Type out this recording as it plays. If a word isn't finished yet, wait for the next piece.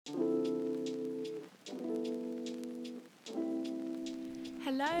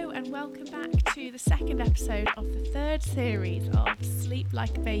Hello and welcome back to the second episode of the third series of Sleep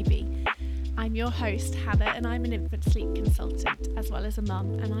Like a Baby. I'm your host Hannah and I'm an infant sleep consultant as well as a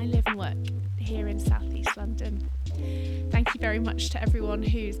mum, and I live and work here in South East London. Thank you very much to everyone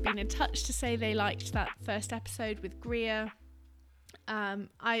who's been in touch to say they liked that first episode with Greer.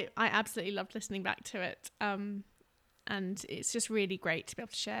 I absolutely loved listening back to it, and it's just really great to be able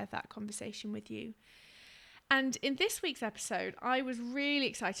to share that conversation with you. And in this week's episode, I was really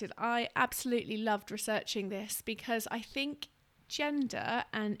excited. I absolutely loved researching this because I think gender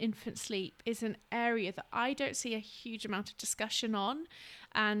and infant sleep is an area that I don't see a huge amount of discussion on.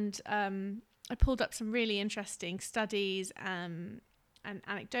 And I pulled up some really interesting studies and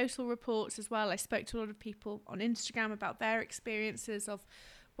anecdotal reports as well. I spoke to a lot of people on Instagram about their experiences of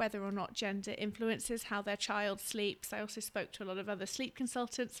whether or not gender influences how their child sleeps. I also spoke to a lot of other sleep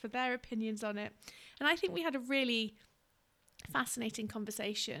consultants for their opinions on it. And I think we had a really fascinating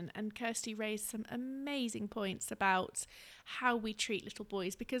conversation, and Kirsty raised some amazing points about how we treat little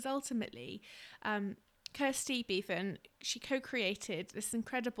boys, because ultimately Kirsty Bevan, she co-created this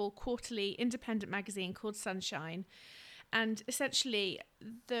incredible quarterly independent magazine called Sunshine. And essentially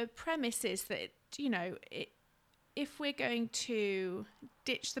the premise is that, if we're going to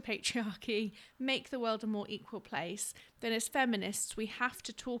ditch the patriarchy, make the world a more equal place, then as feminists, we have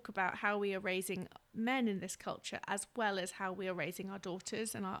to talk about how we are raising men in this culture, as well as how we are raising our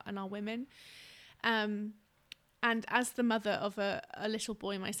daughters and our women. And as the mother of a little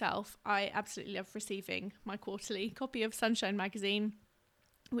boy myself, I absolutely love receiving my quarterly copy of Sunshine magazine,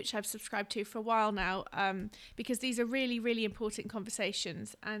 which I've subscribed to for a while now, because these are really, really important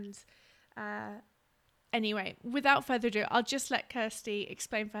conversations. And anyway, without further ado, I'll just let Kirsty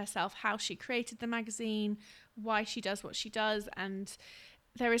explain for herself how she created the magazine, why she does what she does, and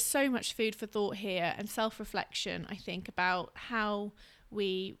there is so much food for thought here and self-reflection, I think, about how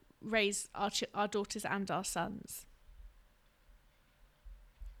we raise our daughters and our sons.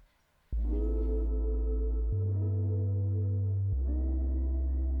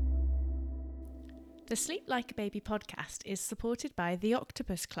 The Sleep Like a Baby podcast is supported by The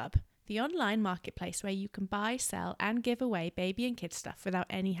Octopus Club, the online marketplace where you can buy, sell and give away baby and kids stuff without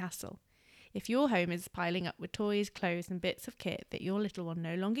any hassle. If your home is piling up with toys, clothes and bits of kit that your little one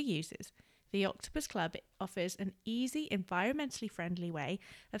no longer uses, The Octopus Club offers an easy, environmentally friendly way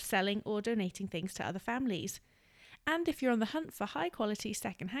of selling or donating things to other families. And if you're on the hunt for high quality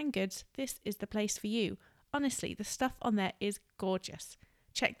second-hand goods, this is the place for you. Honestly, the stuff on there is gorgeous.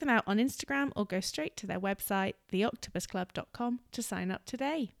 Check them out on Instagram or go straight to their website, theoctopusclub.com, to sign up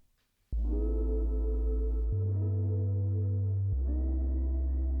today.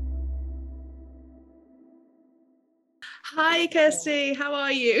 Hi Kirsty, how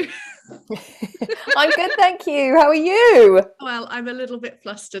are you? I'm good, thank you. How are you? Well, I'm a little bit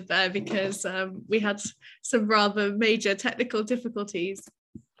flustered there because we had some rather major technical difficulties.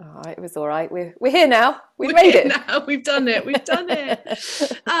 Oh, it was all right. We're here now. We've made it. Now we've done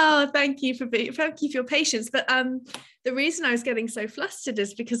it. Oh, thank you for your patience. But the reason I was getting so flustered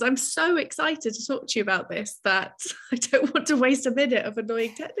is because I'm so excited to talk to you about this that I don't want to waste a minute of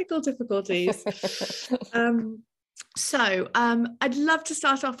annoying technical difficulties. So I'd love to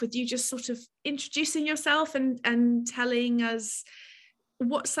start off with you just sort of introducing yourself and telling us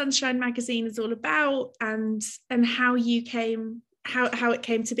what Sunshine magazine is all about and how you came. How it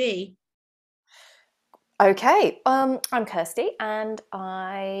came to be. Okay, I'm Kirsty and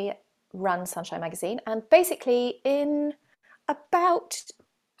I run Sunshine magazine, and basically in about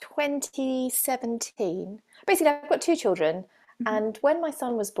 2017, basically I've got two children, and when my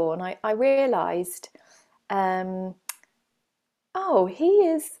son was born I realised he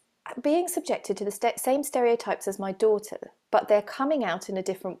is being subjected to the same stereotypes as my daughter, but they're coming out in a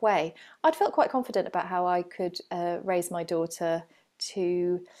different way. I'd felt quite confident about how I could raise my daughter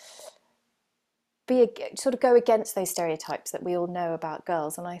to sort of go against those stereotypes that we all know about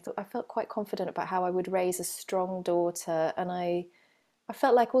girls, and I felt quite confident about how I would raise a strong daughter, and I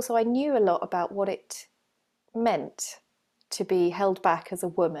felt like also I knew a lot about what it meant to be held back as a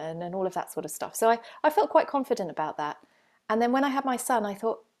woman and all of that sort of stuff. So I felt quite confident about that. And then when I had my son, I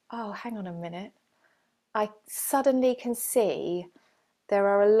thought, oh, hang on a minute. I suddenly can see there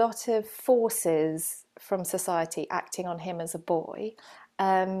are a lot of forces from society acting on him as a boy.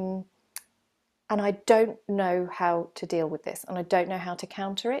 And I don't know how to deal with this, and I don't know how to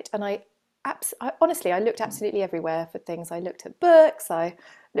counter it. And I honestly looked absolutely everywhere for things. I looked at books, I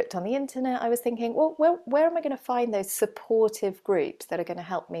looked on the internet. I was thinking, well, where am I going to find those supportive groups that are going to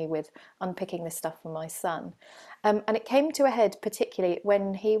help me with unpicking this stuff for my son? And it came to a head particularly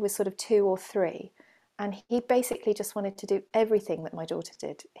when he was sort of 2 or 3. and he basically just wanted to do everything that my daughter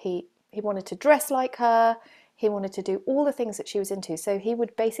did. He wanted to dress like her. He wanted to do all the things that she was into. So he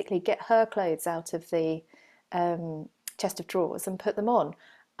would basically get her clothes out of the chest of drawers and put them on.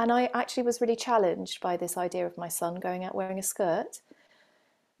 And I actually was really challenged by this idea of my son going out wearing a skirt.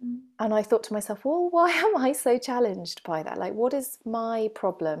 And I thought to myself, well, why am I so challenged by that? Like, what is my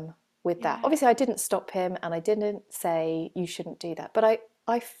problem with that? Obviously, I didn't stop him and I didn't say you shouldn't do that. But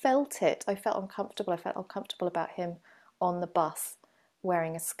I felt it. I felt uncomfortable. I felt uncomfortable about him on the bus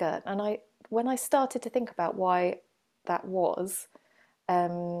wearing a skirt. And when I started to think about why that was,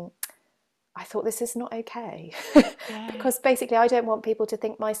 I thought this is not okay. Because basically I don't want people to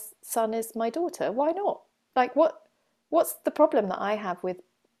think my son is my daughter. Why not? Like, what's the problem that I have with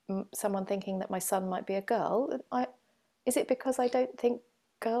someone thinking that my son might be a girl? Is it because I don't think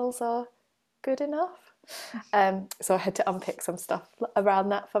girls are good enough? So I had to unpick some stuff around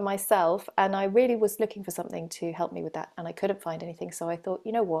that for myself, and I really was looking for something to help me with that, and I couldn't find anything. So I thought,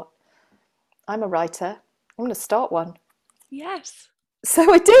 you know what? I'm a writer. I'm going to start one. Yes.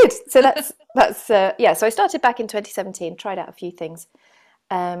 So I did. So that's yeah. So I started back in 2017. Tried out a few things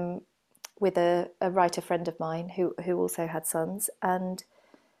with a writer friend of mine who also had sons, and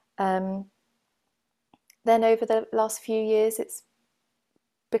then over the last few years, it's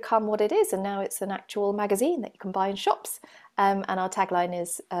become what it is, and now it's an actual magazine that you can buy in shops. And our tagline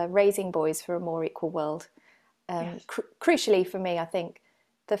is "Raising Boys for a More Equal World." Crucially for me, I think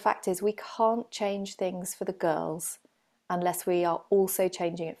the fact is we can't change things for the girls unless we are also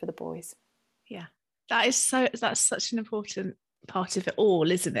changing it for the boys. Yeah, that's such an important part of it all,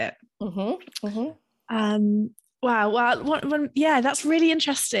 isn't it? Mm-hmm. Mm-hmm. Wow. Yeah, that's really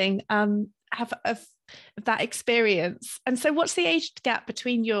interesting. Have of that experience. And so, what's the age gap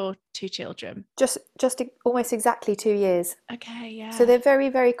between your two children? Just almost exactly 2 years. Okay, yeah. So they're very,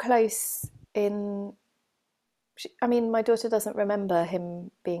 very close in. I mean, my daughter doesn't remember him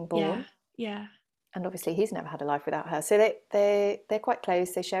being born. Yeah. And obviously he's never had a life without her. So they're quite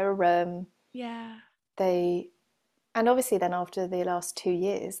close. They share a room. Yeah. And obviously then after the last 2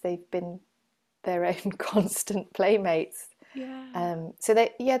 years, they've been their own constant playmates. Yeah. So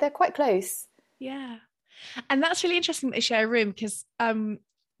they're quite close. Yeah. And that's really interesting that they share a room, because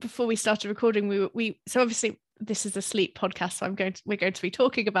before we started recording, we so obviously this is a sleep podcast, so we're going to be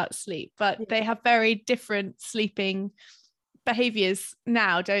talking about sleep, but they have very different sleeping behaviors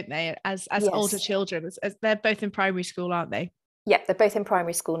now, don't they, as yes. older children, as they're both in primary school, aren't they? Yeah, they're both in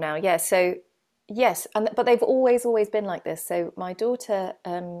primary school now. Yeah, so yes, but they've always been like this. So my daughter,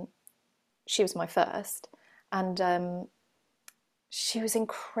 she was my first, and she was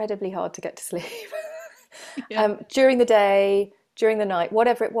incredibly hard to get to sleep. During the day, during the night,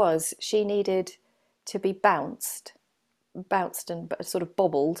 whatever it was, she needed to be bounced and sort of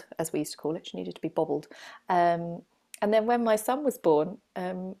bobbled, as we used to call it. She needed to be bobbled. And then when my son was born,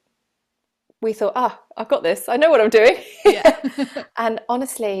 we thought, I've got this. I know what I'm doing. Yeah. And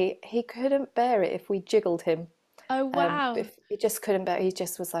honestly, he couldn't bear it if we jiggled him. Oh, wow. He just couldn't bear it. He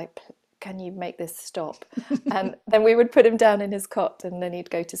just was like, can you make this stop? And then we would put him down in his cot and then he'd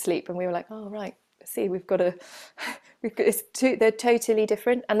go to sleep. And we were like, oh, right. See, they're totally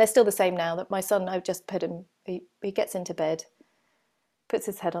different. And they're still the same now. That my son, I've just put him, he gets into bed, puts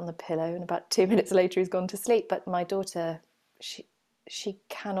his head on the pillow, and about 2 minutes later he's gone to sleep. But my daughter, she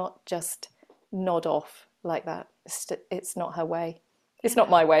cannot just nod off like that. It's not her way. It's not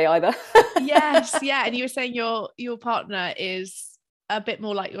my way either. Yes, yeah. And you were saying your partner is a bit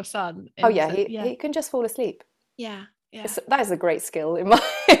more like your son. Oh yeah, he can just fall asleep. Yeah. Yeah. That is a great skill in my.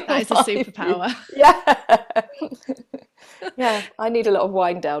 That is a superpower. View. Yeah. Yeah, I need a lot of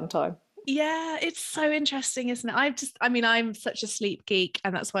wind down time. Yeah, it's so interesting, isn't it? I'm such a sleep geek,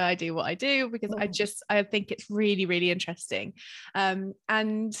 and that's why I do what I do, because I think it's really, really interesting. And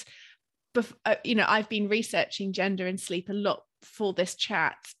I've been researching gender and sleep a lot for this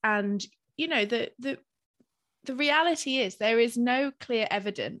chat, and the reality is there is no clear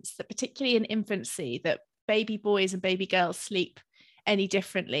evidence that, particularly in infancy, that baby boys and baby girls sleep any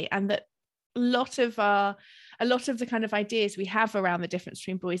differently, and that a lot of the kind of ideas we have around the difference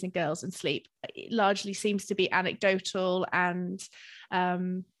between boys and girls and sleep largely seems to be anecdotal, and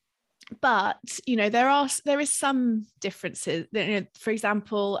but there is some differences. For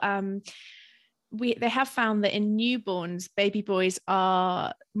example, they have found that in newborns, baby boys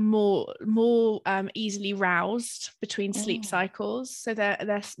are more easily roused between sleep cycles, so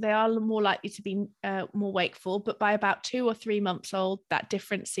they are more likely to be more wakeful. But by about 2 or 3 months old, that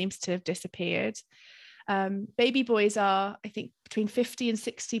difference seems to have disappeared. Baby boys are, I think, between 50 and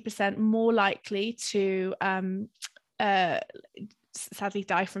 60% more likely to sadly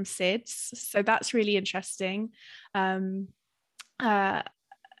die from SIDS. So that's really interesting. In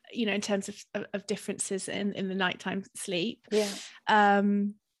terms of differences in the nighttime sleep.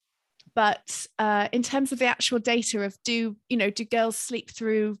 But in terms of the actual data of do girls sleep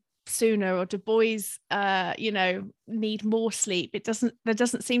through sooner, or do boys need more sleep, there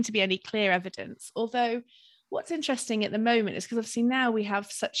doesn't seem to be any clear evidence. Although what's interesting at the moment is because obviously now we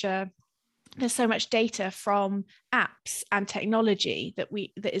have there's so much data from apps and technology that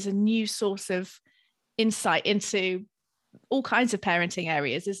is a new source of insight into all kinds of parenting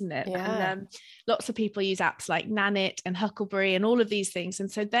areas, isn't it? And lots of people use apps like Nanit and Huckleberry and all of these things,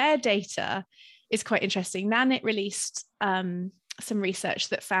 and so their data is quite interesting. Nanit released some research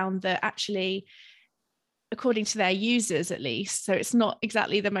that found that actually, according to their users at least, so it's not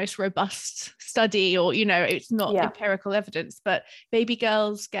exactly the most robust study, or it's not empirical evidence, but baby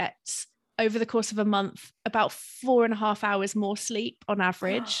girls get, over the course of a month, about 4.5 hours more sleep on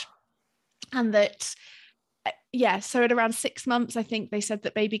average. And that so at around 6 months, I think they said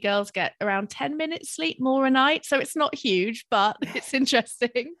that baby girls get around 10 minutes sleep more a night. So it's not huge, but it's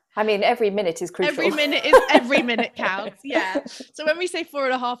interesting. I mean, every minute is crucial. Every minute counts. Yeah. So when we say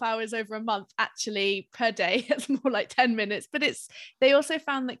 4.5 hours over a month, actually per day, it's more like 10 minutes. But they also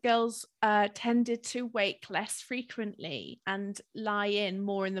found that girls tended to wake less frequently and lie in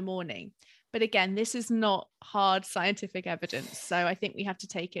more in the morning. But again, this is not hard scientific evidence. So I think we have to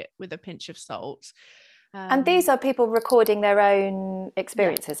take it with a pinch of salt. And these are people recording their own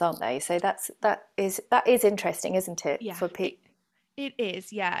experiences, aren't they? So that is interesting, isn't it? Yeah, for people. It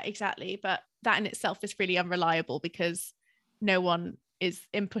is, yeah, exactly. But that in itself is really unreliable because no one is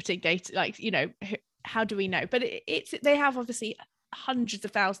inputting data. Like, how do we know? But they have obviously hundreds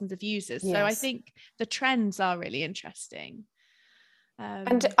of thousands of users. Yes. So I think the trends are really interesting.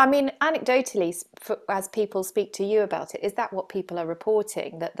 And I mean, anecdotally, as people speak to you about it, is that what people are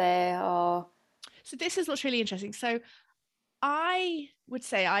reporting, that they are? So this is what's really interesting. So I would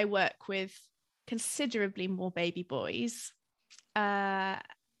say I work with considerably more baby boys. And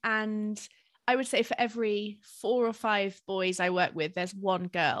I would say for every 4 or 5 boys I work with, there's one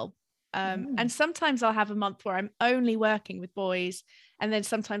girl. And sometimes I'll have a month where I'm only working with boys. And then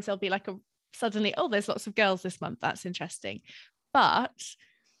sometimes there'll be like suddenly, there's lots of girls this month. That's interesting. But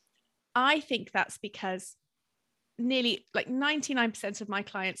I think that's because nearly like 99% of my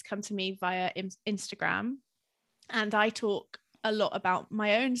clients come to me via Instagram, and I talk a lot about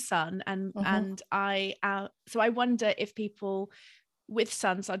my own son, and so I wonder if people with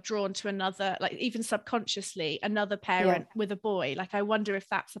sons are drawn to another, like even subconsciously, another parent with a boy. Like I wonder if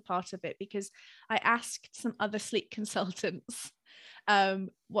that's a part of it, because I asked some other sleep consultants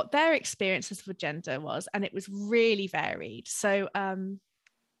what their experiences with gender was, and it was really varied. So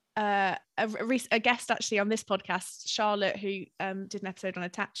a guest actually on this podcast, Charlotte, who did an episode on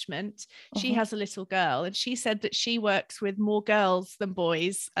attachment, she has a little girl, and she said that she works with more girls than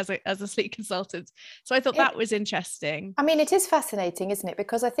boys as a sleep consultant. So I thought that was interesting. I mean, it is fascinating, isn't it?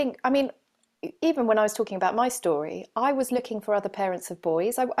 Because I mean, even when I was talking about my story, I was looking for other parents of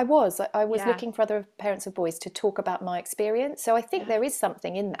boys. I was looking for other parents of boys to talk about my experience. So I think there is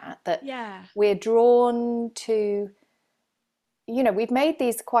something in that we're drawn to. We've made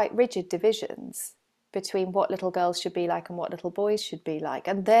these quite rigid divisions between what little girls should be like and what little boys should be like.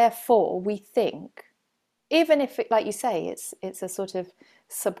 And therefore we think, even if, like you say, it's a sort of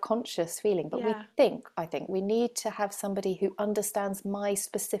subconscious feeling, but I think we need to have somebody who understands my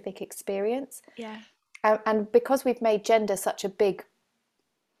specific experience. Yeah. And because we've made gender such a big,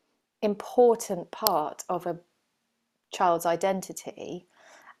 important part of a child's identity,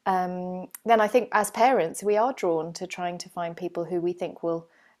 then I think as parents we are drawn to trying to find people who we think will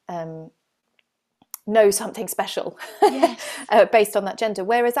know something special based on that gender.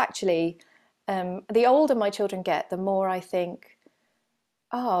 Whereas actually the older my children get, the more I think,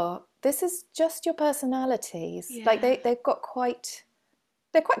 this is just your personalities. Like they're quite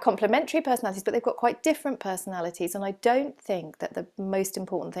complementary personalities, but they've got quite different personalities. And I don't think that the most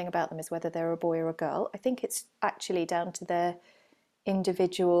important thing about them is whether they're a boy or a girl. I think it's actually down to their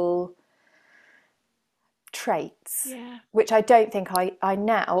individual traits, which I don't think I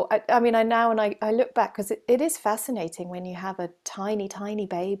look back, because it is fascinating when you have a tiny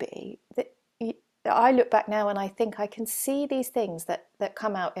baby. I look back now and I think I can see these things that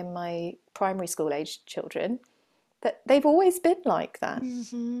come out in my primary school age children, that they've always been like that.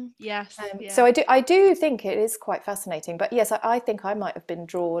 Yes. So I do think it is quite fascinating. But yes, I think I might have been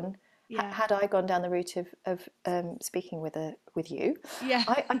drawn. Had I gone down the route of speaking with you,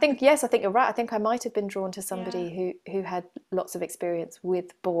 I think you're right. I think I might have been drawn to somebody who had lots of experience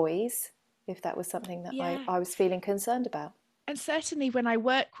with boys, if that was something that I was feeling concerned about. And certainly when I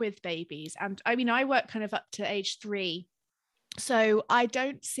work with babies, and I mean, I work kind of up to age 3. So I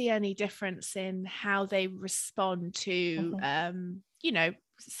don't see any difference in how they respond to, Hmm.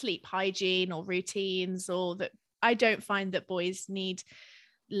 sleep hygiene or routines, or that I don't find that boys need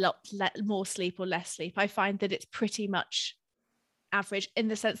more sleep or less sleep. I find that it's pretty much average in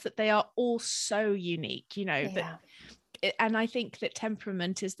the sense that they are all so unique, Yeah. and I think that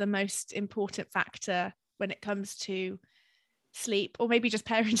temperament is the most important factor when it comes to sleep, or maybe just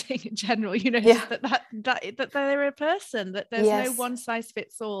parenting in general, Yeah. just that they're a person, that there's no Yes. one size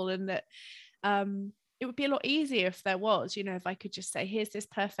fits all, and that it would be a lot easier if there was, if I could just say, here's this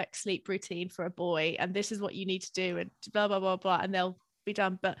perfect sleep routine for a boy and this is what you need to do and blah blah blah blah, and they'll be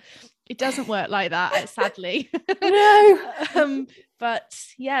done. But it doesn't work like that, sadly. No. um but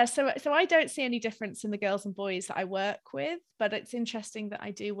yeah, so I don't see any difference in the girls and boys that I work with, but it's interesting that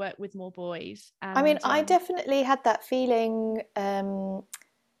I do work with more boys. I mean, And I definitely had that feeling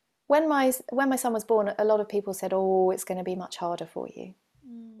when my son was born. A lot of people said, "Oh, it's going to be much harder for you."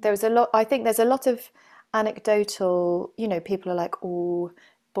 There was a lot. I think there's a lot of anecdotal. People are like, "Oh,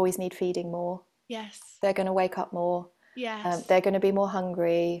 boys need feeding more. yes, They're going to wake up more. yes, They're going to be more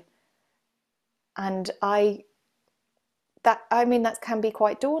hungry." And that can be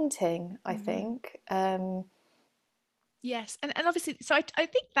quite daunting, I mm-hmm. think. Yes, and obviously, so I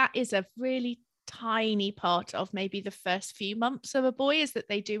think that is a really tiny part of maybe the first few months of a boy, is that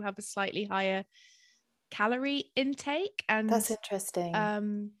they do have a slightly higher calorie intake. And That's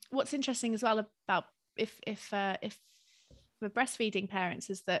interesting. what's interesting as well about if for breastfeeding parents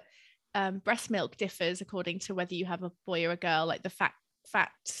is that breast milk differs according to whether you have a boy or a girl, like the fat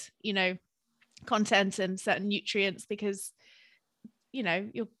content and certain nutrients, because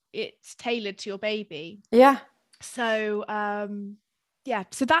it's tailored to your baby. Yeah. So yeah,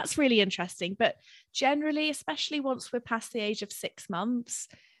 so that's really interesting. But generally, especially once we're past the age of 6 months,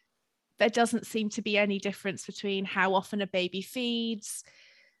 there doesn't seem to be any difference between how often a baby feeds,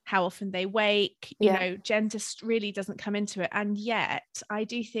 how often they wake. Yeah. Gender really doesn't come into it. And yet I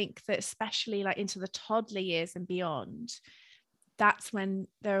do think that, especially like into the toddler years and beyond, that's when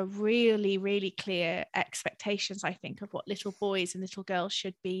there are really, really clear expectations, I think, of what little boys and little girls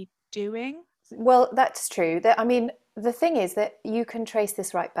should be doing. Well, that's true. I mean, the thing is that you can trace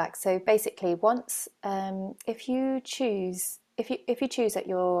this right back. So basically, once if you choose at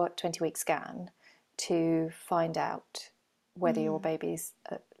your 20-week scan to find out whether your Mm. baby's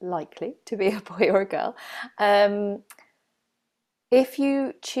likely to be a boy or a girl, um, if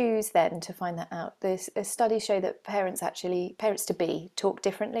you choose then to find that out, studies show that parents to be talk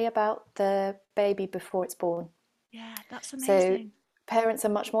differently about the baby before it's born. Yeah, that's So amazing. parents are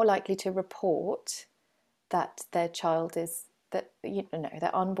much more likely to report that their child is that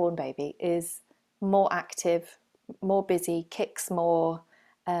their unborn baby is more active, more busy, kicks more,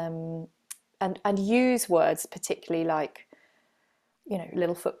 um, and use words particularly like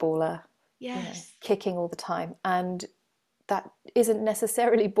little footballer, Yes. kicking all the time, and that isn't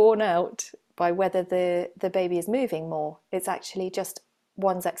necessarily borne out by whether the baby is moving more. It's actually just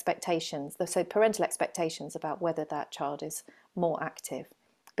one's expectations, so parental expectations about whether that child is more active,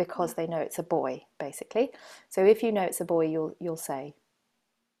 because they know it's a boy, basically. So if you know it's a boy, you'll say,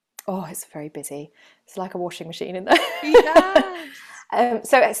 "Oh, it's very busy. It's like a washing machine in there." Yes.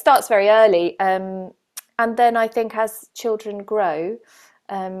 So it starts very early, and then I think as children grow,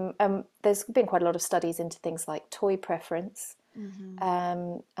 there's been quite a lot of studies into things like toy preference,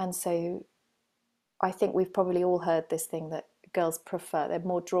 Mm-hmm. and so I think we've probably all heard this thing that girls they're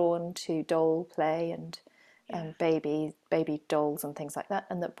more drawn to doll play and Yeah. baby dolls and things like that,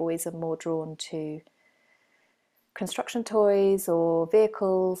 and that boys are more drawn to construction toys or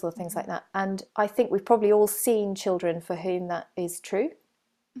vehicles or things Mm-hmm. like that. And I think we've probably all seen children for whom that is true.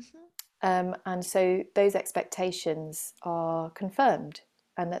 Mm-hmm. And so those expectations are confirmed,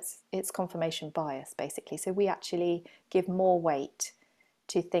 and it's confirmation bias, basically. So we actually give more weight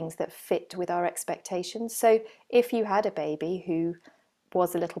to things that fit with our expectations. So if you had a baby who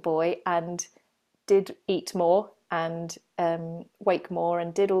was a little boy and did eat more and wake more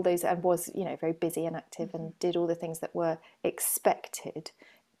and did all those and was very busy and active Mm-hmm. and did all the things that were expected,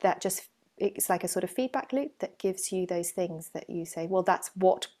 that just it's like a sort of feedback loop that gives you those things that you say, well, that's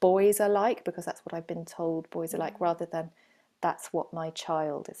what boys are like because that's what I've been told boys are like, rather than that's what my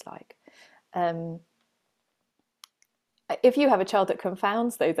child is like. If you have a child that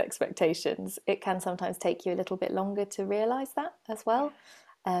confounds those expectations, it can sometimes take you a little bit longer to realize that as well.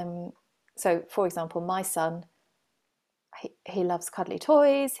 So, for example, my son, he loves cuddly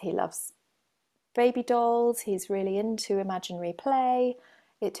toys, he loves baby dolls, he's really into imaginary play.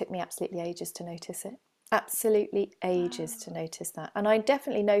 It took me absolutely ages to notice it. Absolutely ages to notice that. And I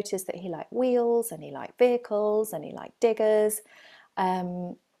definitely noticed that he liked wheels and he liked vehicles and he liked diggers.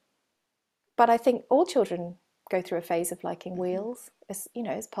 Um, but I think all children go through a phase of liking wheels, as you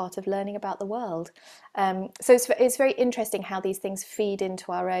know, as part of learning about the world. So it's very interesting how these things feed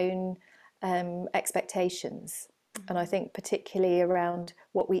into our own expectations, and I think particularly around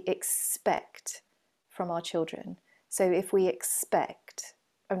what we expect from our children. So if we expect,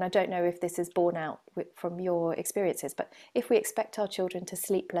 and I don't know if this is borne out from your experiences, but if we expect our children to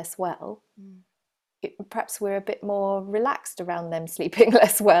sleep less well, perhaps we're a bit more relaxed around them sleeping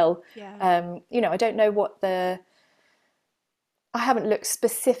less well. Yeah. You know, I don't know what I haven't looked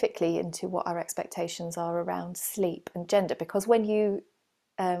specifically into what our expectations are around sleep and gender, because when we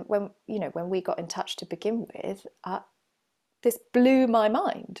got in touch to begin with, this blew my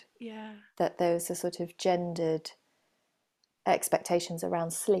mind Yeah. that there was a sort of gendered expectations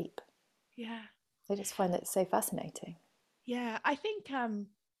around sleep. Yeah. I just find that so fascinating. Yeah. I think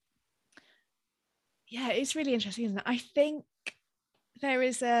yeah, it's really interesting, isn't it? I think there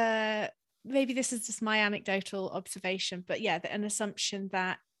is maybe this is just my anecdotal observation, but yeah, an assumption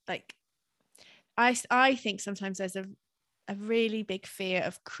that like I think sometimes there's a really big fear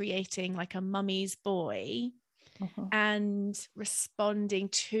of creating like a mummy's boy Mm-hmm. and responding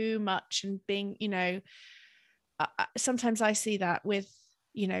too much and being, sometimes I see that with,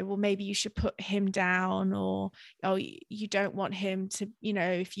 well, maybe you should put him down, or oh, you don't want him to,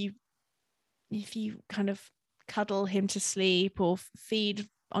 if you kind of cuddle him to sleep or feed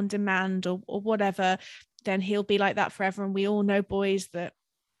on demand or whatever, then he'll be like that forever. And we all know boys that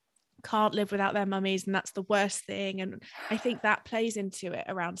can't live without their mummies, and that's the worst thing. And I think that plays into it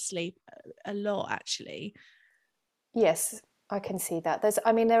around sleep a lot, actually. Yes, I can see that.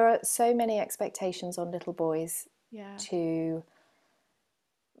 There are so many expectations on little boys Yeah. to,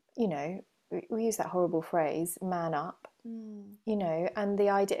 we use that horrible phrase, man up, and the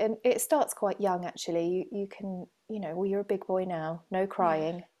idea, and it starts quite young actually. You can, well, you're a big boy now, no Yeah.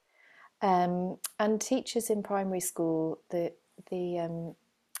 crying. And teachers in primary school, the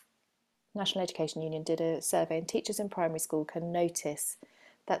National Education Union did a survey, and teachers in primary school can notice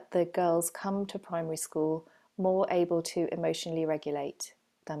that the girls come to primary school more able to emotionally regulate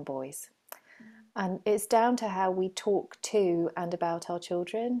than boys. And it's down to how we talk to and about our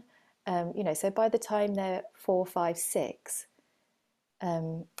children. So by the time they're 4, 5, 6,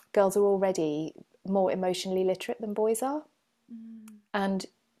 girls are already more emotionally literate than boys are. And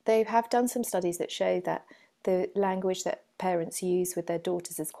they have done some studies that show that the language that parents use with their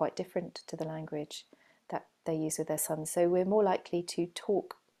daughters is quite different to the language that they use with their sons. So we're more likely to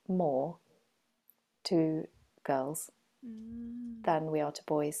talk more to girls than we are to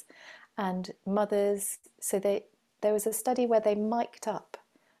boys. And mothers, there was a study where they mic'd up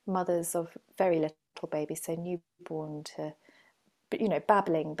mothers of very little babies, so newborn to,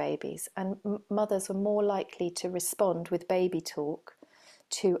 babbling babies, and mothers were more likely to respond with baby talk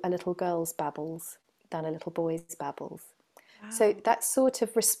to a little girl's babbles than a little boy's babbles. Wow. So that sort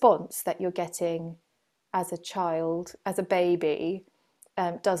of response that you're getting as a child, as a baby,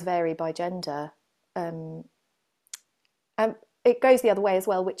 does vary by gender. And it goes the other way as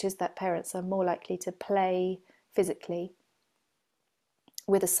well, which is that parents are more likely to play physically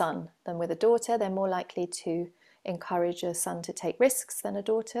with a son than with a daughter. They're more likely to encourage a son to take risks than a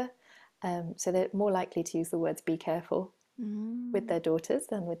daughter. So they're more likely to use the words be careful with their daughters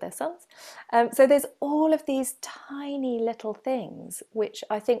than with their sons. So there's all of these tiny little things which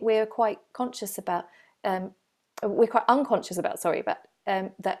I think we're quite conscious about, we're quite unconscious about,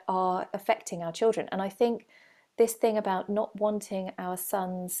 that are affecting our children. And I think this thing about not wanting our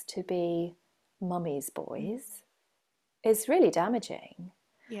sons to be mummy's boys is really damaging.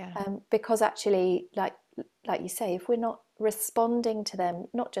 Yeah. Because actually, like you say, if we're not responding to them,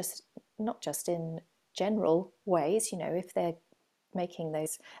 not just in general ways, if they're making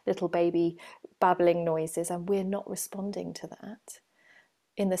those little baby babbling noises and we're not responding to that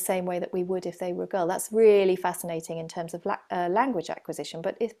in the same way that we would if they were a girl, that's really fascinating in terms of language acquisition.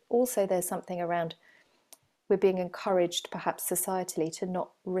 But if also there's something around, we're being encouraged perhaps societally to not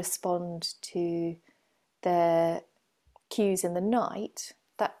respond to their cues in the night,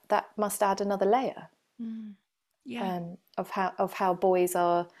 that must add another layer. Yeah. Of how boys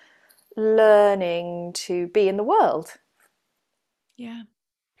are learning to be in the world. Yeah,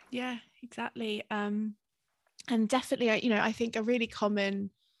 exactly. And definitely, I think a really common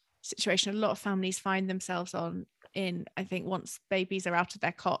situation a lot of families find themselves in, I think, once babies are out of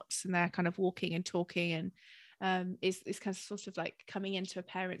their cots and they're kind of walking and talking, and is kind of sort of like coming into a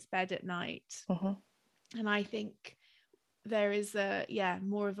parent's bed at night. Mm-hmm. And I think there is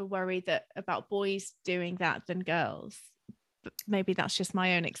more of a worry that about boys doing that than girls. But maybe that's just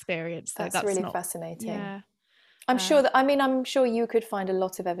my own experience. So That's that's really not, fascinating. yeah. I'm Uh, sure that, I mean, I'm sure you could find a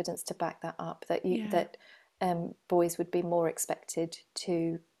lot of evidence to back that up, that yeah. boys would be more expected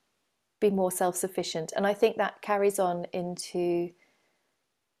to be more self-sufficient. And I think that carries on into,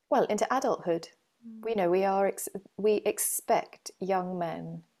 well, into adulthood. Mm. We know we expect young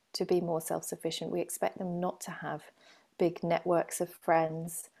men to be more self-sufficient. We expect them not to have big networks of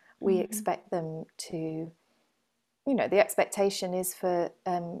friends. We Mm-hmm. expect them to, the expectation is for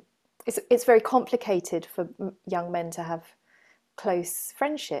it's very complicated for young men to have close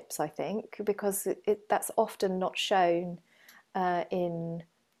friendships, I think, because that's often not shown in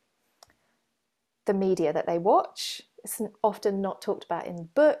the media that they watch. It's often not talked about in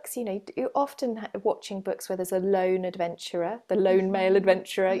books. You're often watching books where there's a lone adventurer, the lone male Mm-hmm.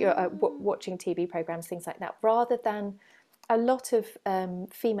 adventurer. You're Mm. watching TV programs, things like that, rather than a lot of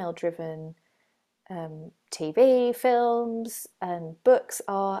female-driven TV, films, and books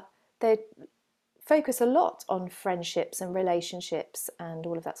they focus a lot on friendships and relationships and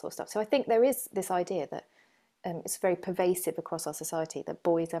all of that sort of stuff. So I think there is this idea that it's very pervasive across our society that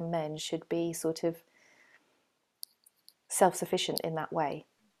boys and men should be sort of self-sufficient in that way,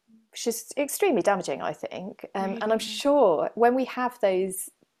 which is extremely damaging, I think. And Really, I'm yeah. sure when we have those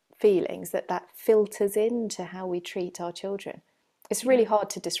feelings, that filters into how we treat our children. It's really Yeah. hard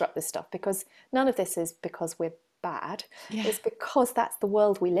to disrupt this stuff, because none of this is because we're bad. Yeah. It's because that's the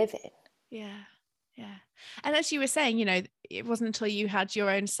world we live in. Yeah. Yeah. And as you were saying, it wasn't until you had your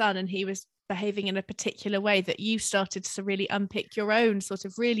own son and he was behaving in a particular way that you started to really unpick your own sort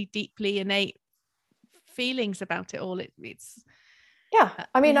of really deeply innate feelings about it all. It's Yeah,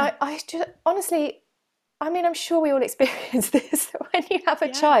 I mean, yeah. I just honestly, I mean, I'm sure we all experience this. When you have a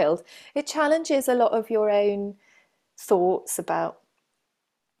Yeah. child, it challenges a lot of your own thoughts about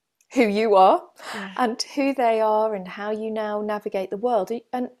who you are Yeah. and who they are and how you now navigate the world.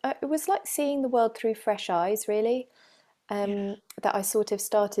 And it was like seeing the world through fresh eyes, really, Yeah. that I sort of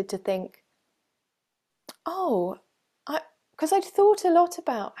started to think, oh, because I'd thought a lot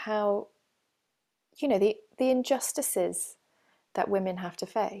about how, the injustices that women have to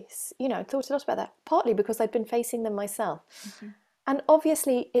face. I thought a lot about that, partly because I'd been facing them myself. Mm-hmm. And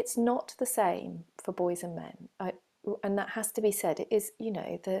obviously, it's not the same for boys and men. And that has to be said. It is,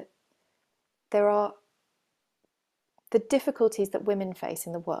 that there are the difficulties that women face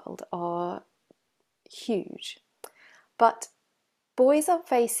in the world are huge. But boys are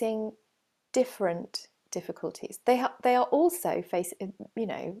facing different difficulties. They are also facing,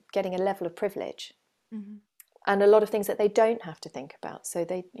 getting a level of privilege Mm-hmm. and a lot of things that they don't have to think about. So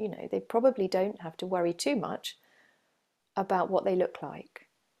they probably don't have to worry too much about what they look like.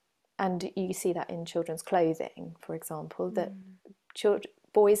 And you see that in children's clothing, for example, that Mm.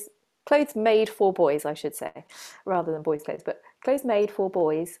 boys, clothes made for boys, I should say, rather than boys' clothes, but clothes made for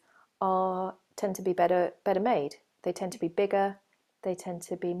boys tend to be better made. They tend to be bigger, they tend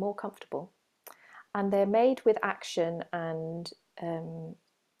to be more comfortable, and they're made with action and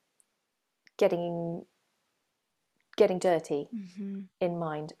getting dirty Mm-hmm. in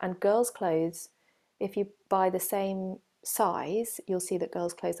mind. And girls' clothes, if you buy the same size, you'll see that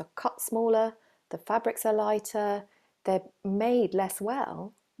girls' clothes are cut smaller, the fabrics are lighter, they're made less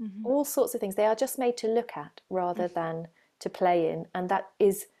well, Mm-hmm. all sorts of things. They are just made to look at rather than to play in. And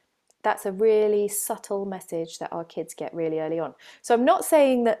that's a really subtle message that our kids get really early on. So I'm not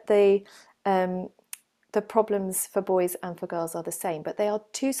saying that the problems for boys and for girls are the same, but they are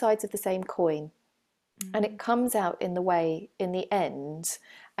two sides of the same coin. And Mm-hmm. it comes out in the way, in the end,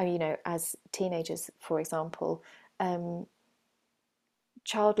 and as teenagers, for example,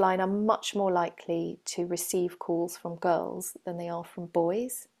 Childline are much more likely to receive calls from girls than they are from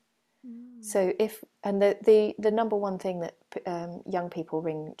boys. Mm. So the number one thing that young people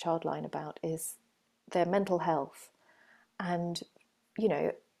ring Childline about is their mental health, and you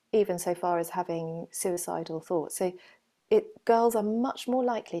know even so far as having suicidal thoughts. So girls are much more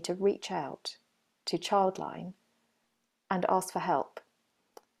likely to reach out to Childline and ask for help,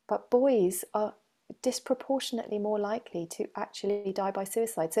 but boys are disproportionately more likely to actually die by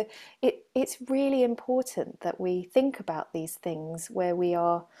suicide. So it's really important that we think about these things where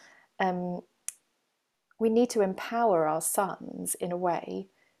um, we need to empower our sons in a way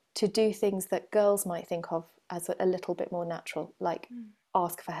to do things that girls might think of as a little bit more natural, like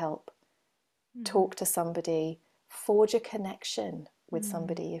ask for help, Mm-hmm. talk to somebody, forge a connection with Mm.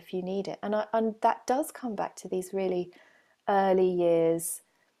 somebody if you need it. And that does come back to these really early years,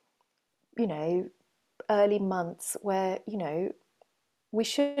 you know, early months where, we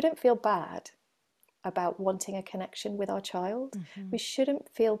shouldn't feel bad about wanting a connection with our child. Mm-hmm. We shouldn't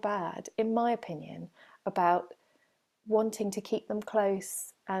feel bad, in my opinion, about wanting to keep them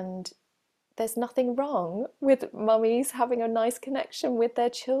close. And there's nothing wrong with mummies having a nice connection with their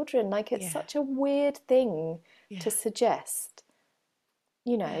children. Like, it's Yeah. such a weird thing Yeah. to suggest,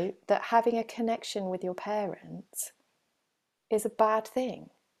 you know, that having a connection with your parents is a bad thing.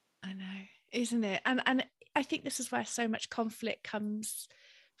 I know, isn't it? And I think this is where so much conflict comes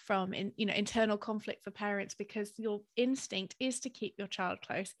from, in, you know, internal conflict for parents, because your instinct is to keep your child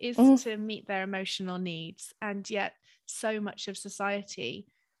close, is to meet their emotional needs, and yet so much of society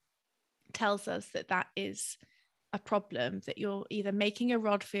tells us that that is a problem, that you're either making a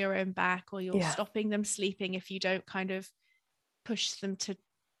rod for your own back, or you're stopping them sleeping if you don't kind of push them to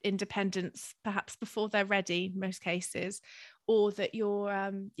independence perhaps before they're ready in most cases, or that you're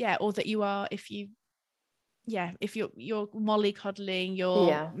or that you are, if you're mollycoddling,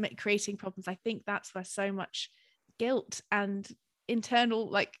 you're creating problems. I think that's where so much guilt and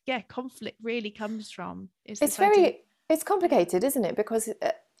internal conflict really comes from, is It's this idea. it's complicated, isn't it? Because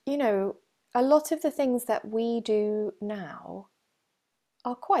you know, a lot of the things that we do now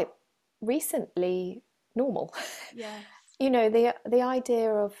are quite recently normal. Yes. You know, the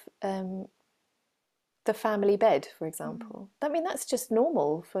idea of the family bed, for example. I mean, that's just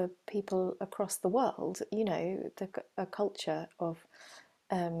normal for people across the world. You know, a culture of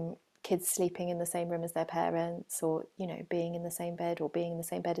kids sleeping in the same room as their parents, or, you know, being in the same bed, or being in the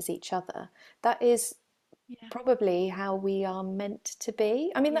same bed as each other. That is probably how we are meant to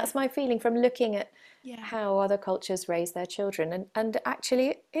be. I mean, that's my feeling from looking at how other cultures raise their children. And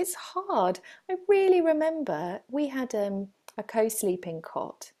actually, it's hard. I really remember we had a co-sleeping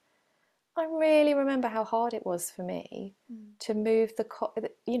cot. I really remember how hard it was for me to move the cot,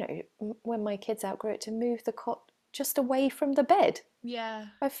 you know, when my kids outgrew it, to move the cot just away from the bed. Yeah.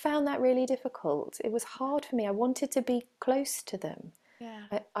 I found that really difficult. It was hard for me. I wanted to be close to them.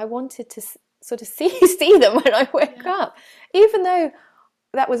 Yeah. I wanted to sort of see them when I woke up, even though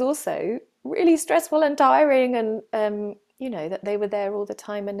that was also really stressful and tiring, and you know, that they were there all the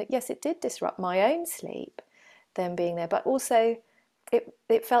time. And yes, it did disrupt my own sleep, them being there, but also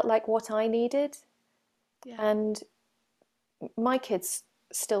it felt like what I needed. And my kids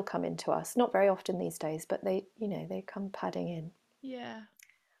still come into us, not very often these days, but they, you know, they come padding in. Yeah.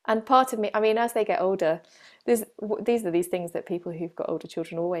 And part of me, I mean, as they get older, these are these things that people who've got older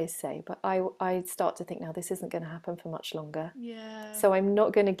children always say, but I start to think now, this isn't going to happen for much longer. Yeah. So I'm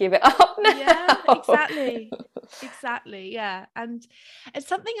not going to give it up now. Yeah, exactly. Yeah. And it's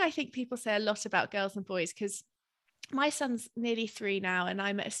something I think people say a lot about girls and boys, because my son's nearly 3 now, and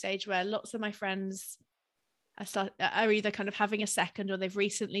I'm at a stage where lots of my friends are either kind of having a second, or they've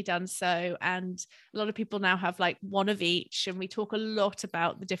recently done so, and a lot of people now have like one of each, and we talk a lot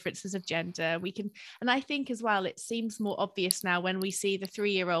about the differences of gender. And I think as well, it seems more obvious now when we see the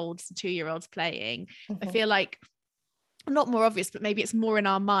 3-year-olds and 2-year-olds playing. I feel like, not more obvious, but maybe it's more in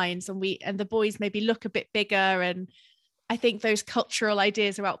our minds, and the boys maybe look a bit bigger. And I think those cultural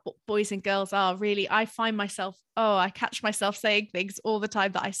ideas about what boys and girls are, really, I catch myself saying things all the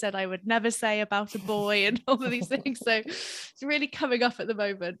time that I said I would never say about a boy, and all of these things. So it's really coming up at the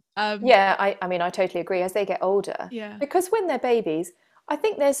moment. I mean, I totally agree. As they get older, because when they're babies, I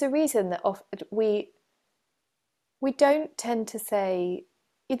think there's a reason that we don't tend to say.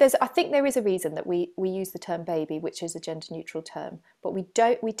 I think there is a reason that we use the term baby, which is a gender neutral term, but we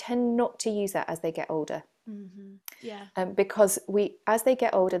tend not to use that as they get older. Mm-hmm. Yeah. Because as they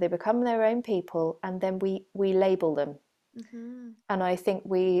get older, they become their own people, and then we label them. Mm-hmm. And I think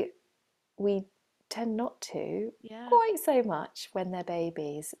we tend not to quite so much when they're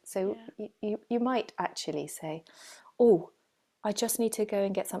babies. So you might actually say, "Oh, I just need to go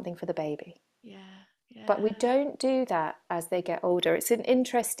and get something for the baby." But we don't do that as they get older. It's an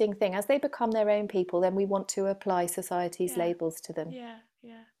interesting thing. As they become their own people, then we want to apply society's labels to them. Yeah.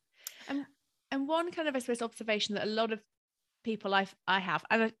 And one kind of, I suppose, observation that a lot of people I have,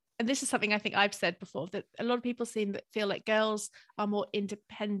 and this is something I think I've said before, that a lot of people feel like girls are more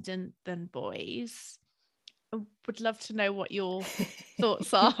independent than boys. I would love to know what your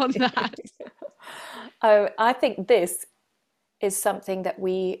thoughts are on that. I think this is something that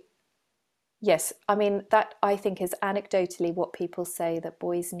yes, I mean, that I think is anecdotally what people say, that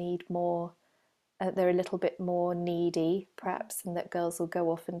boys need more, they're a little bit more needy perhaps, and that girls will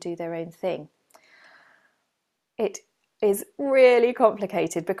go off and do their own thing. It is really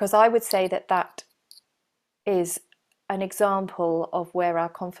complicated, because I would say that is an example of where our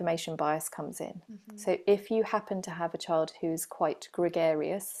confirmation bias comes in. Mm-hmm. So if you happen to have a child who's quite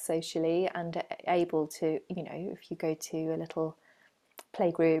gregarious socially and able to, you know, if you go to a little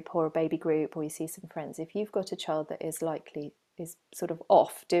play group or a baby group, or you see some friends, if you've got a child that is sort of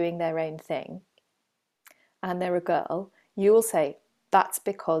off doing their own thing and they're a girl, you will say that's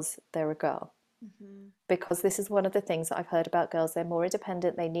because they're a girl. Mm-hmm. Because this is one of the things that I've heard about girls. They're more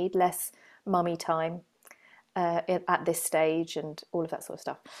independent, they need less mummy time at this stage and all of that sort of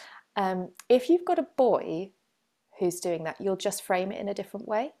stuff. If you've got a boy who's doing that, you'll just frame it in a different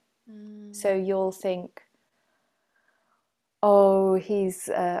way. So you'll think, oh, he's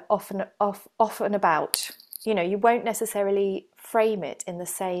off and about. You know, you won't necessarily frame it in the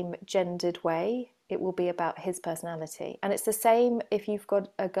same gendered way. It will be about his personality. And it's the same if you've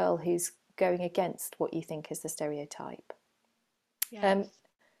got a girl who's going against what you think is the stereotype. Yes.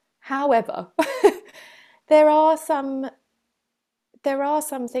 However, there are some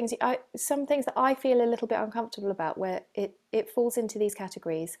things that I feel a little bit uncomfortable about, where it falls into these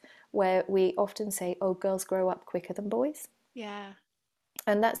categories where we often say, oh, girls grow up quicker than boys. Yeah.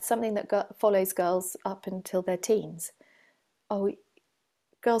 And that's something that follows girls up until their teens. Oh,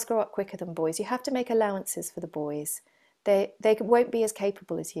 girls grow up quicker than boys. You have to make allowances for the boys. They won't be as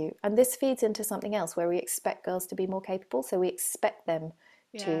capable as you. And this feeds into something else where we expect girls to be more capable. So we expect them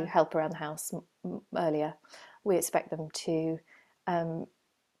to help around the house earlier. We expect them to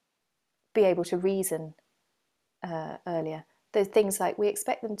be able to reason earlier. There's things like we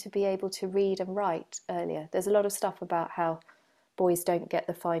expect them to be able to read and write earlier. There's a lot of stuff about how boys don't get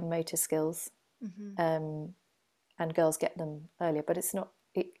the fine motor skills, and girls get them earlier. But it's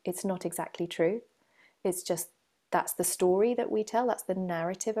not exactly true. It's just that's the story that we tell. That's the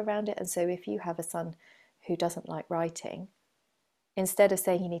narrative around it. And so if you have a son who doesn't like writing, instead of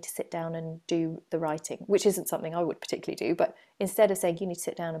saying you need to sit down and do the writing, which isn't something I would particularly do, but instead of saying you need to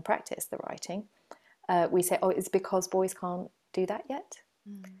sit down and practice the writing, we say, oh, it's because boys can't do that yet.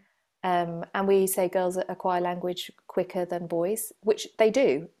 And we say girls acquire language quicker than boys, which they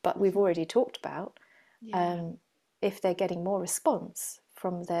do, but we've already talked about. If they're getting more response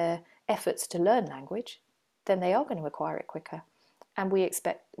from their efforts to learn language, then they are going to acquire it quicker. And we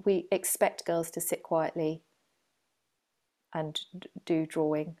expect girls to sit quietly and do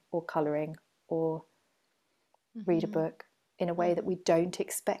drawing or colouring or read a book in a way that we don't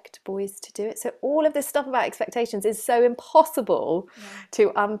expect boys to do it. So all of this stuff about expectations is so impossible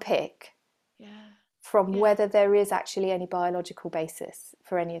to unpick from whether there is actually any biological basis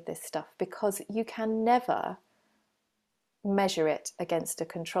for any of this stuff, because you can never measure it against a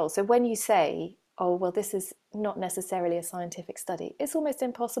control. So when you say, oh, well, this is not necessarily a scientific study, it's almost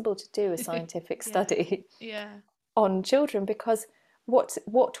impossible to do a scientific study on children, because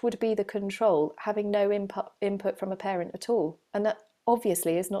what would be the control? Having no input from a parent at all, and that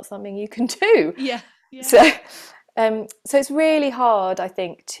obviously is not something you can do. So it's really hard, I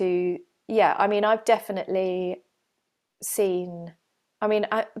think, to I mean, I've definitely seen, I mean,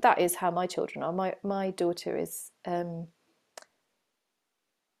 that is how my children are. My daughter is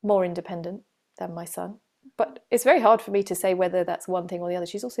more independent than my son, but it's very hard for me to say whether that's one thing or the other.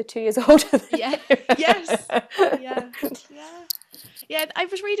 She's also 2 years older than I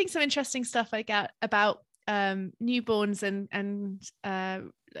was reading some interesting stuff about newborns and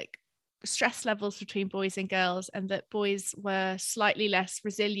like stress levels between boys and girls, and that boys were slightly less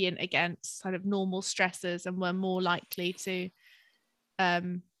resilient against kind of normal stresses and were more likely to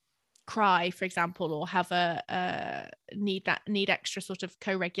cry, for example, or have need extra sort of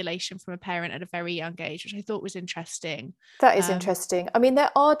co-regulation from a parent at a very young age, which I thought was interesting. That is interesting. I mean,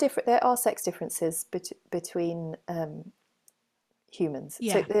 there are sex differences between humans.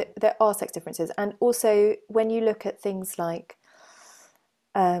 So there are sex differences, and also when you look at things like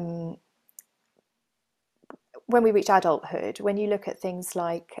when we reach adulthood, when you look at things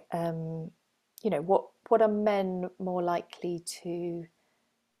like what are men more likely to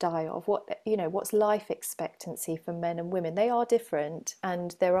die of, what's life expectancy for men and women, they are different,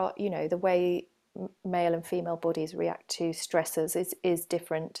 and there are, the way male and female bodies react to stressors is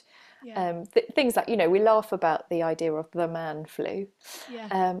different. Things like, we laugh about the idea of the man flu,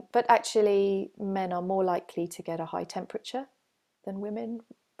 but actually men are more likely to get a high temperature than women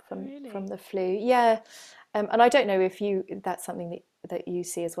from the flu. And I don't know if that's something that you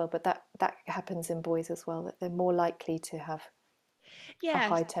see as well, but that happens in boys as well, that they're more likely to have a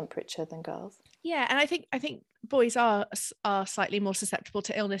high temperature than girls. And I think boys are slightly more susceptible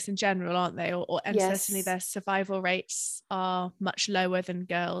to illness in general, aren't they? And certainly their survival rates are much lower than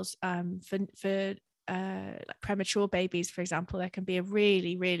girls. For like premature babies, for example, there can be a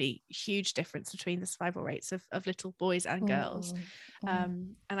really, really huge difference between the survival rates of little boys and girls.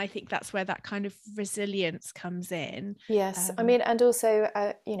 And I think that's where that kind of resilience comes in. I mean, and also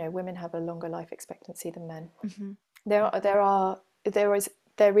women have a longer life expectancy than men. There are there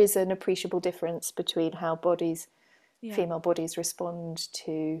is an appreciable difference between how Yeah. female bodies respond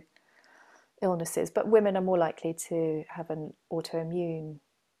to illnesses, but women are more likely to have an autoimmune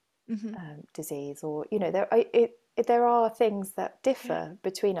disease, or there are things that differ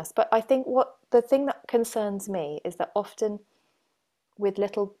between us. But I think the thing that concerns me is that often with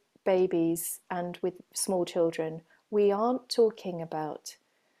little babies and with small children, we aren't talking about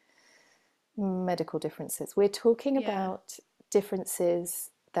medical differences. We're talking about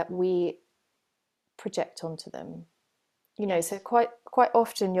differences that we project onto them. So quite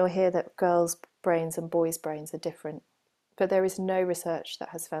often you'll hear that girls' brains and boys' brains are different, but there is no research that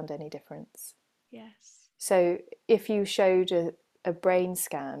has found any difference. Yes. So if you showed a brain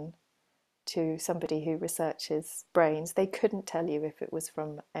scan to somebody who researches brains, they couldn't tell you if it was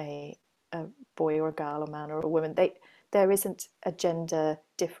from a boy or a girl, a man or a woman. There isn't a gender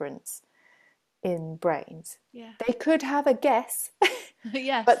difference in brains. Yeah. They could have a guess.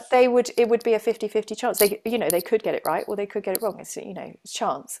 Yes. But it would be a 50-50 chance. They could get it right or they could get it wrong. It's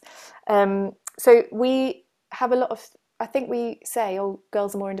chance. So we have a lot of, I think we say,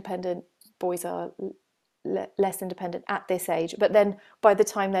 girls are more independent, boys are less independent at this age. But then by the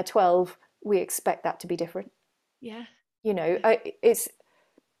time they're 12, we expect that to be different. Yeah. It's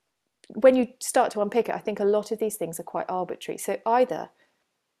when you start to unpick it, I think a lot of these things are quite arbitrary. So either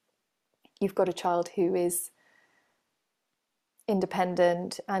you've got a child who is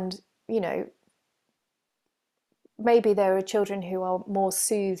independent and maybe there are children who are more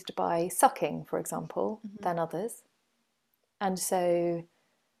soothed by sucking, for example, than others. And so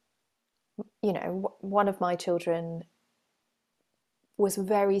one of my children was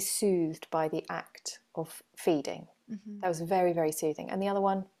very soothed by the act of feeding. That was very, very soothing, and the other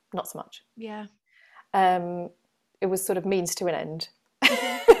one not so much. It was sort of means to an end.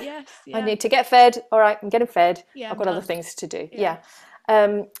 Yes, yeah. I need to get fed. All right, I'm getting fed. Yeah, I've got other things to do.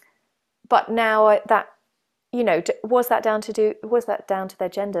 But now that was that down to their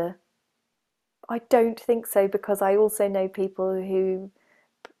gender? I don't think so, because I also know people who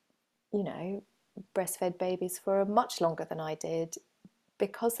breastfed babies for much longer than I did,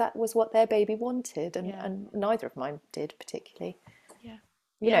 because that was what their baby wanted, and neither of mine did particularly.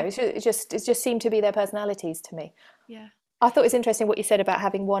 It just seemed to be their personalities to me. I thought it was interesting what you said about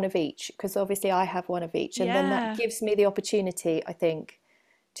having one of each, because obviously I have one of each, and then that gives me the opportunity, I think,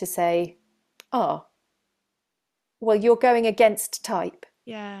 to say, well, you're going against type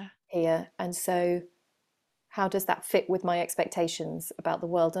here, and so how does that fit with my expectations about the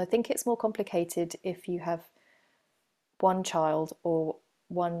world? And I think it's more complicated if you have one child or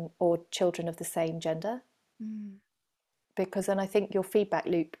children of the same gender, because then I think your feedback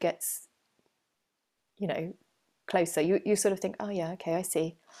loop gets closer. You sort of think, oh yeah, okay, I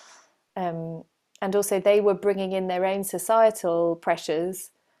see. And also they were bringing in their own societal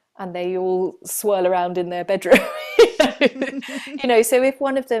pressures, and they all swirl around in their bedroom. So if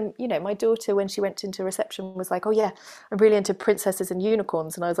one of them, my daughter, when she went into reception, was like, oh yeah, I'm really into princesses and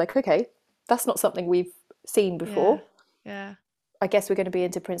unicorns, and I was like, okay, that's not something we've seen before. I guess we're going to be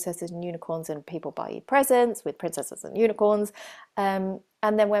into princesses and unicorns, and people buy you presents with princesses and unicorns. And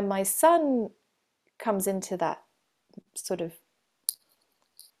then when my son comes into that sort of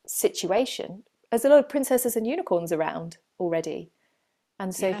situation, there's a lot of princesses and unicorns around already,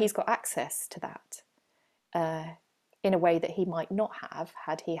 and so he's got access to that in a way that he might not have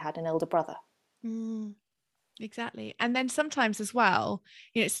had he had an elder brother. Exactly. And then sometimes as well,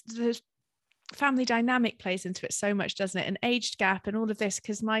 the family dynamic plays into it so much, doesn't it? An age gap and all of this,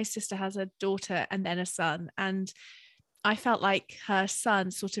 because my sister has a daughter and then a son, and I felt like her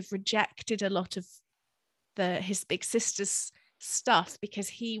son sort of rejected a lot of his big sister's stuff because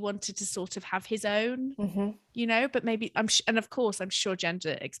he wanted to sort of have his own, but maybe and of course I'm sure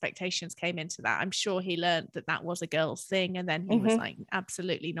gender expectations came into that. I'm sure he learned that was a girl's thing, and then he was like,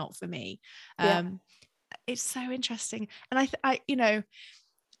 absolutely not for me. It's so interesting. And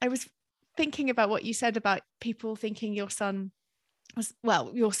I was thinking about what you said about people thinking your son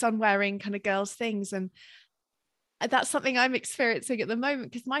wearing kind of girls' things, and that's something I'm experiencing at the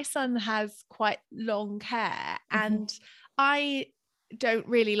moment, because my son has quite long hair, and I don't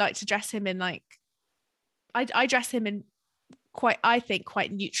really like to dress him in like, I dress him in quite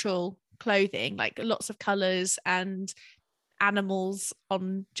neutral clothing, like lots of colors and animals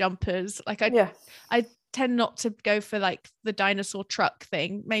on jumpers. Like I tend not to go for like the dinosaur truck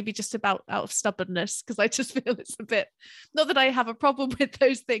thing, maybe just out of stubbornness, because I just feel it's a bit, not that I have a problem with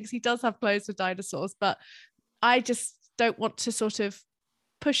those things. He does have clothes with dinosaurs, but I just don't want to sort of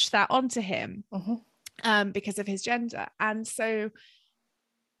push that onto him because of his gender. And so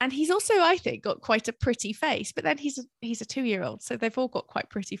And he's also, I think, got quite a pretty face, but then he's a 2-year-old, so they've all got quite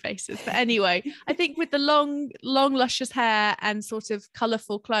pretty faces. But anyway, I think with the long luscious hair and sort of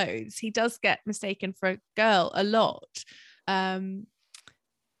colourful clothes, he does get mistaken for a girl a lot. And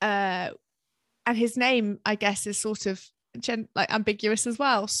his name, I guess, is sort of like ambiguous as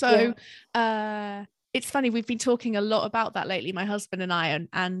well. So it's funny, we've been talking a lot about that lately, my husband and I,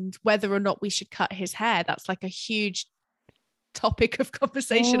 and whether or not we should cut his hair. That's like a huge topic of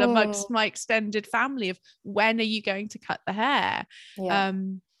conversation amongst my extended family, of when are you going to cut the hair. I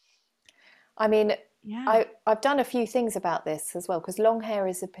mean, I've done a few things about this as well, because long hair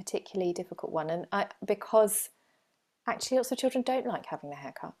is a particularly difficult one, and because actually lots of children don't like having their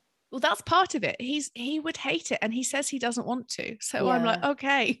hair cut. Well, that's part of it. He would hate it, and he says he doesn't want to, so I'm like,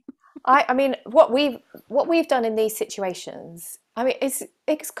 okay. I mean, what we've done in these situations, I mean,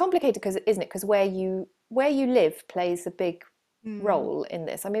 it's complicated, because isn't it, because where you live plays a big role in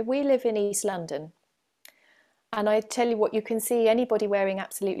this. I mean, we live in East London, and I tell you what, you can see anybody wearing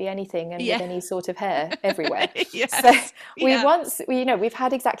absolutely anything and with any sort of hair everywhere. So we've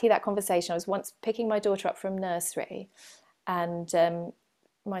had exactly that conversation. I was once picking my daughter up from nursery, and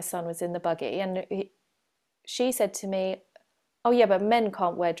my son was in the buggy, and she said to me, "Oh yeah, but men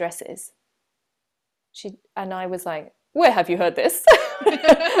can't wear dresses." And I was like, "Where have you heard this?"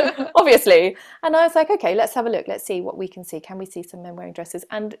 Obviously. And I was like, okay, let's have a look. Let's see what we can see. Can we see some men wearing dresses?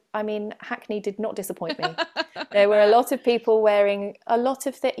 And I mean, Hackney did not disappoint me. There were a lot of people wearing a lot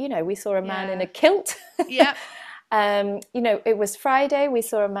of we saw a man in a kilt. Yeah. It was Friday. We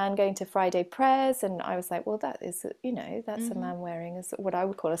saw a man going to Friday prayers, and I was like, well, that is, that's a man wearing what I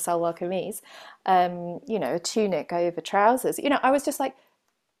would call a salwar kameez, a tunic over trousers. I was just like,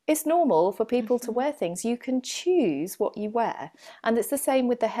 it's normal for people to wear things. You can choose what you wear. And it's the same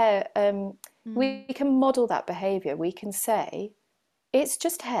with the hair. We can model that behaviour. We can say, it's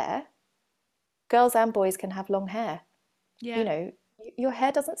just hair. Girls and boys can have long hair. Yeah. Your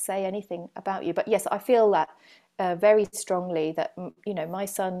hair doesn't say anything about you. But yes, I feel that very strongly, that, my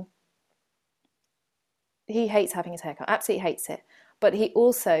son, he hates having his hair cut, absolutely hates it. But he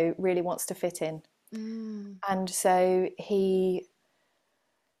also really wants to fit in. And so he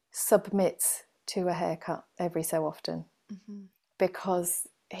submits to a haircut every so often, because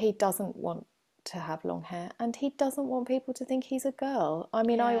he doesn't want to have long hair, and he doesn't want people to think he's a girl. I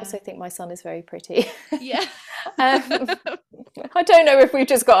mean, I also think my son is very pretty. Yeah. I don't know if we've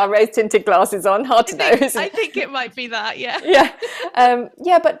just got our rose-tinted glasses on. Hard to know. I think it might be that. Yeah.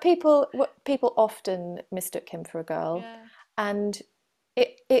 Yeah. But people often mistook him for a girl, and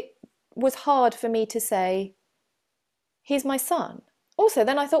it was hard for me to say, he's my son. Also,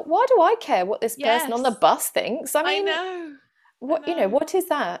 then I thought, why do I care what this person on the bus thinks? I mean, what is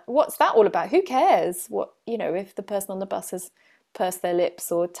that? What's that all about? Who cares what, if the person on the bus has pursed their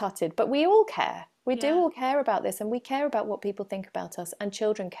lips or tutted? But we all care. We do all care about this, and we care about what people think about us, and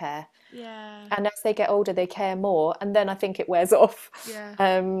children care. Yeah. And as they get older, they care more, and then I think it wears off. Yeah.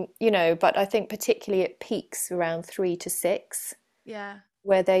 But I think particularly it peaks around 3 to 6. Yeah.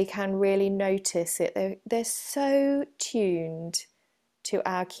 Where they can really notice it. They're so tuned to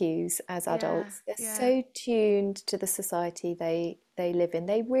our cues as adults. They're so tuned to the society they live in.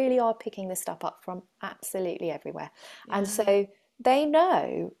 They really are picking this stuff up from absolutely everywhere. And so they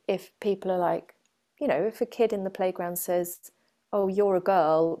know if people are like, if a kid in the playground says, "Oh, you're a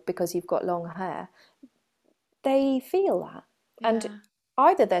girl because you've got long hair," they feel that. And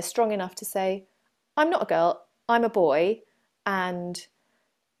either they're strong enough to say, "I'm not a girl, I'm a boy, and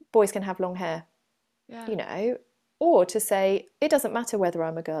boys can have long hair," or to say, "It doesn't matter whether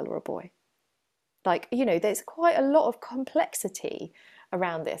I'm a girl or a boy." Like, there's quite a lot of complexity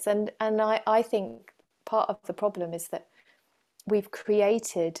around this. And I think part of the problem is that we've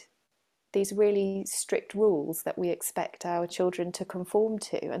created these really strict rules that we expect our children to conform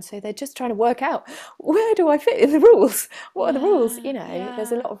to. And so they're just trying to work out, where do I fit in the rules? What are the rules?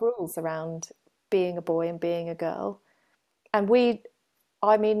 There's a lot of rules around being a boy and being a girl. And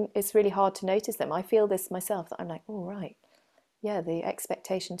it's really hard to notice them. I feel this myself, that I'm like, oh, right. Yeah, the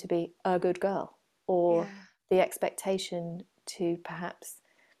expectation to be a good girl, or the expectation to perhaps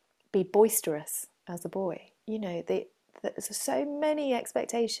be boisterous as a boy. There's so many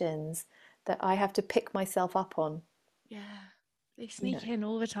expectations that I have to pick myself up on. Yeah, they sneak in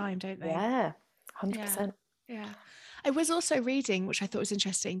all the time, don't they? Yeah, 100%. Yeah. I was also reading, which I thought was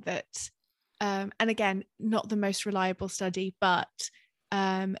interesting, that, and again, not the most reliable study, but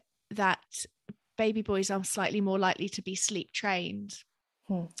that baby boys are slightly more likely to be sleep trained.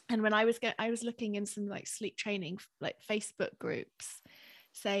 And when I was looking in some like sleep training like Facebook groups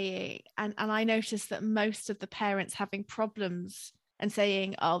saying, and I noticed that most of the parents having problems and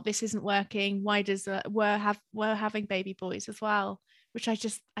saying, oh, this isn't working, why does we're having baby boys as well, which I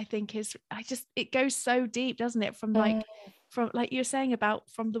think is, it goes so deep, doesn't it, from Mm. like you're saying about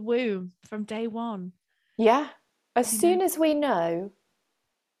from the womb, from day one. Yeah. As You soon know. as we know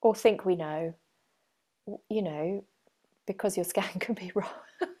or think we know, you know, because your scan can be wrong,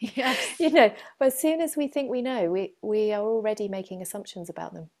 Yes. you know, but as soon as we think we know, we are already making assumptions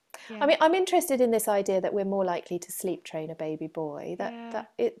about them. I Yeah. mean, I'm interested in this idea that we're more likely to sleep train a baby boy. Yeah.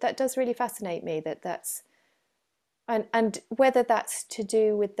 That does really fascinate me. That's and whether that's to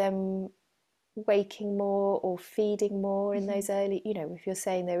do with them waking more or feeding more in those early, you know, if you're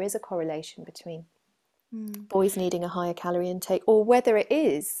saying there is a correlation between boys needing a higher calorie intake, or whether it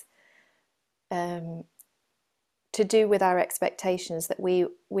is um, to do with our expectations that we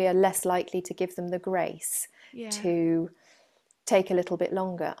are less likely to give them the grace Yeah. to take a little bit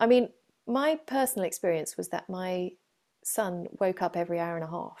longer. I mean, my personal experience was that my son woke up every hour and a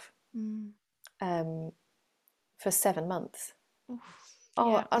half for 7 months. Oof.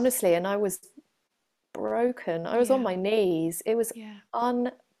 Oh, Yeah. honestly, and I was broken. I was on Yeah. my knees. It was Yeah.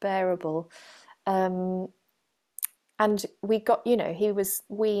 unbearable. Um, and we got, you know, he was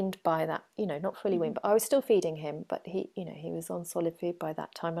weaned by that, you know, not fully weaned, but I was still feeding him, but he, you know, he was on solid food by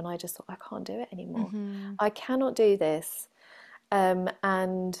that time. And I just thought, I can't do it anymore. I cannot do this.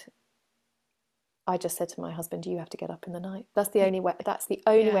 And I just said to my husband, you have to get up in the night. That's the only way,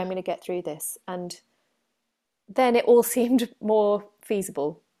 Yeah. I'm going to get through this. And then it all seemed more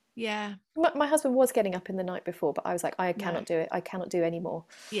feasible. Yeah. My husband was getting up in the night before, but I was like, I No. cannot do it. I cannot do any more.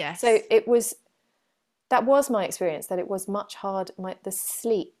 So Yes. that was my experience, that it was much harder. The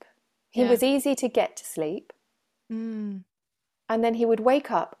sleep, he Yeah. was easy to get to sleep. Mm. And then he would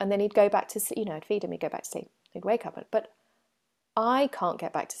wake up and then he'd go back to sleep. You know, I'd feed him, he'd go back to sleep. He'd wake up. But I can't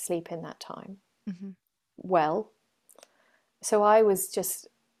get back to sleep in that time. Well, so I was just,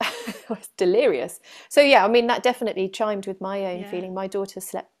 I was delirious. So yeah, I mean, that definitely chimed with my own Yeah. feeling. My daughter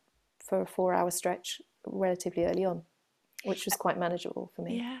slept for a 4-hour stretch relatively early on, which was quite manageable for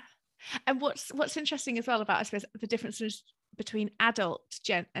me. Yeah. And what's interesting as well about, I suppose, the differences between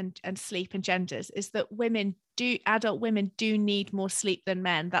and sleep and genders is that adult women do need more sleep than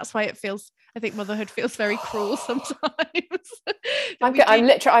men. That's why I think motherhood feels very cruel sometimes.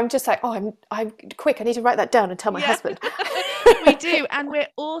 I'm just like, oh, I'm quick. I need to write that down and tell my husband. We do. And we're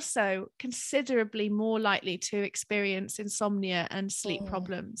also considerably more likely to experience insomnia and sleep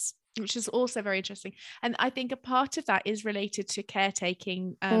problems, which is also very interesting. And I think a part of that is related to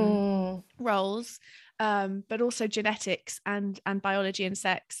caretaking roles, but also genetics and biology and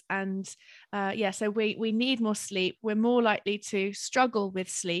sex. And so we need more sleep. We're more likely to struggle with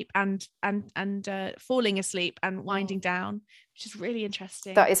sleep and falling asleep and winding down, which is really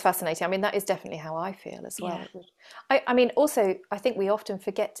interesting. That is fascinating. I mean, that is definitely how I feel as well. Yeah. I mean, also, I think we often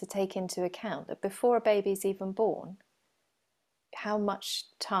forget to take into account that before a baby's even born, how much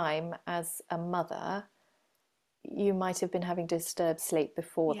time as a mother you might have been having disturbed sleep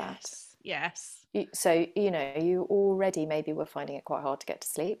before that. Yes. So, you know, you already maybe were finding it quite hard to get to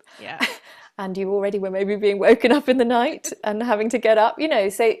sleep. Yeah. And you already were maybe being woken up in the night and having to get up, you know,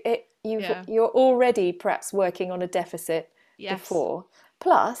 so you're already perhaps working on a deficit before.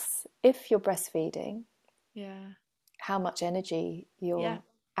 Plus, if you're breastfeeding, how much energy you're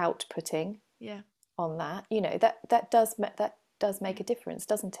outputting on that, you know, that does make a difference,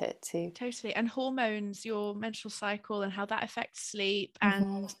 doesn't it? Totally. And hormones, your menstrual cycle and how that affects sleep,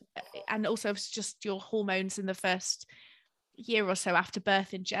 and also just your hormones in the first year or so after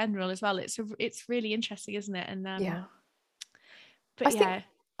birth in general as well. It's really interesting, isn't it? And but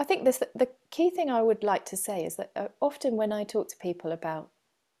I think the key thing I would like to say is that often when I talk to people about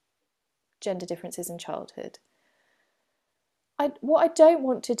gender differences in childhood, what I don't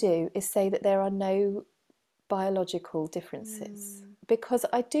want to do is say that there are no biological differences, because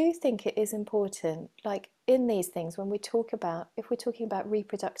I do think it is important, like in these things, when if we're talking about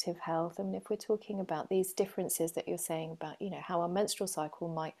reproductive health, and if we're talking about these differences that you're saying about, you know, how our menstrual cycle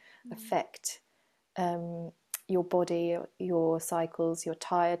might affect your body, your cycles, your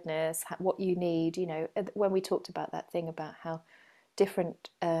tiredness, what you need, you know, when we talked about that thing about how different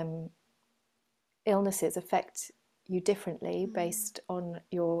illnesses affect you differently based on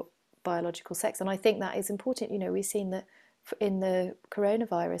your biological sex. And I think that is important. You know, we've seen that in the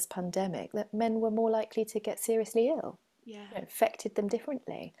coronavirus pandemic that men were more likely to get seriously ill. You know, affected them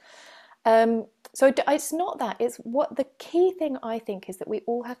differently. So it's not that. It's what the key thing I think is that we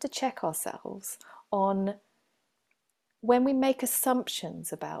all have to check ourselves on when we make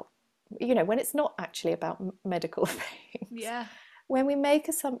assumptions about, you know, when it's not actually about medical things. When we make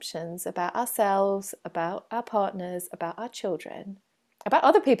assumptions about ourselves, about our partners, about our children, about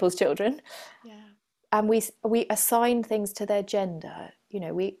other people's children, Yeah. and we assign things to their gender. You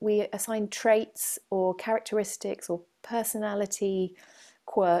know, we assign traits or characteristics or personality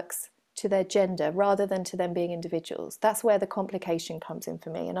quirks to their gender rather than to them being individuals. That's where the complication comes in for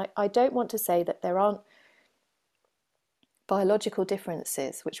me. And I don't want to say that there aren't biological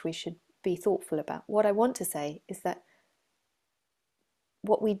differences which we should be thoughtful about. What I want to say is that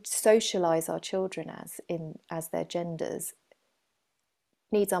what we socialize our children as their genders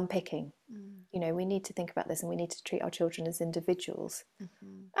needs unpicking. You know, we need to think about this, and we need to treat our children as individuals,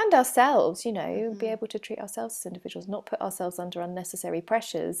 and ourselves, you know, be able to treat ourselves as individuals, not put ourselves under unnecessary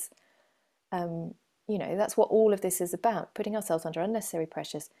pressures. You know, that's what all of this is about, putting ourselves under unnecessary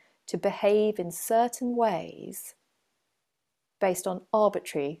pressures to behave in certain ways based on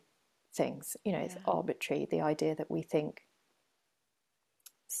arbitrary things. You know, it's arbitrary, the idea that we think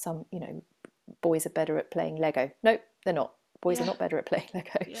some, you know, boys are better at playing Lego. No, they're not. Boys are not better at playing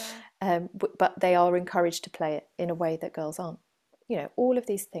Lego. But they are encouraged to play it in a way that girls aren't. You know, all of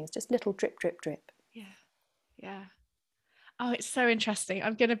these things, just little drip, drip, drip. Yeah. Oh, it's so interesting.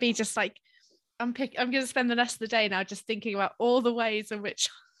 I'm going to be just like, I'm going to spend the rest of the day now just thinking about all the ways in which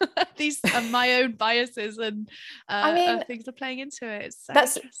these are my own biases and I mean, things are playing into it. It's so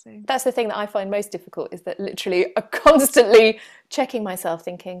interesting. That's the thing that I find most difficult, is that literally I'm constantly checking myself,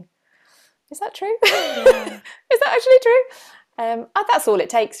 thinking, is that true? Yeah. Is that actually true? That's all it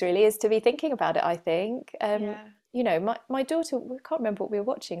takes, really, is to be thinking about it, I think. You know, my daughter, we can't remember what we were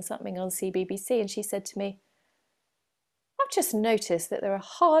watching, something on CBBC, and she said to me, I've just noticed that there are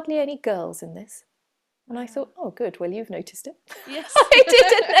hardly any girls in this. And I thought, oh, good, well, you've noticed it. Yes. I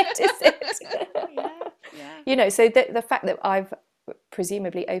didn't notice it. Yeah. You know, so the fact that I've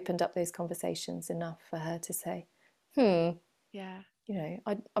presumably opened up those conversations enough for her to say, Yeah. you know,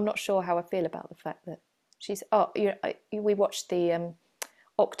 I'm not sure how I feel about the fact that she's, you know, we watched the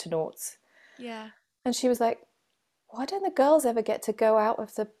Octonauts. Yeah. And she was like, why don't the girls ever get to go out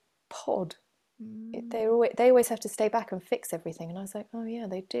of the pod? They always have to stay back and fix everything. And I was like, oh yeah,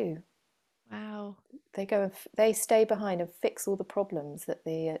 they do. Wow. They go and they stay behind and fix all the problems that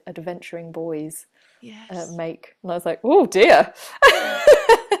the adventuring boys make. And I was like, oh dear.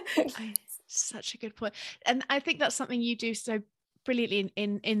 Such a good point. And I think that's something you do so brilliantly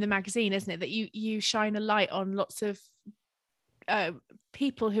in the magazine, isn't it? That you shine a light on lots of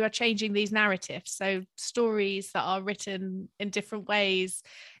people who are changing these narratives. So stories that are written in different ways,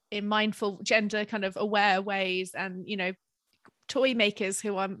 in mindful, gender kind of aware ways, and, you know, toy makers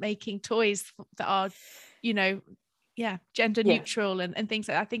who are making toys that are, you know, gender neutral and things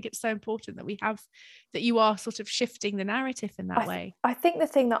like that. I think it's so important that you are sort of shifting the narrative in that way. I think the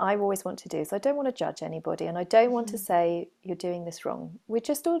thing that I always want to do is, I don't want to judge anybody, and I don't want to say you're doing this wrong. We're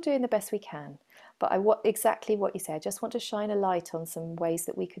just all doing the best we can. But exactly what you say. I just want to shine a light on some ways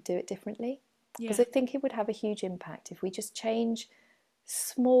that we could do it differently. Because I think it would have a huge impact if we just change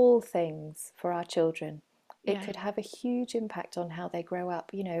small things for our children. It could have a huge impact on how they grow up.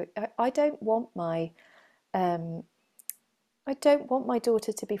 You know, I don't want my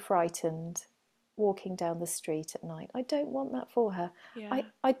daughter to be frightened walking down the street at night. I don't want that for her.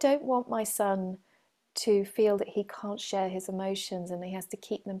 I don't want my son to feel that he can't share his emotions and he has to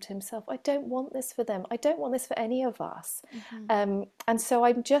keep them to himself. I don't want this for them. I don't want this for any of us. And so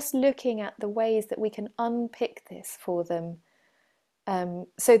I'm just looking at the ways that we can unpick this for them,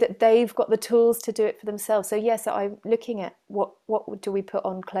 so that they've got the tools to do it for themselves. So yes, I'm looking at what do we put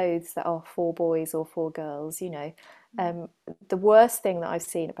on clothes that are for boys or for girls, you know. The worst thing that I've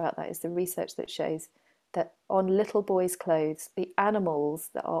seen about that is the research that shows that on little boys' clothes, the animals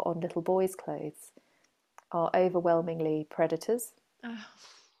that are on little boys' clothes are overwhelmingly predators.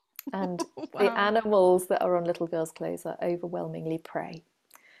 And the animals that are on little girls' clothes are overwhelmingly prey.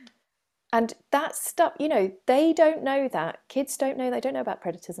 And that stuff, you know, they don't know that. Kids don't know. They don't know about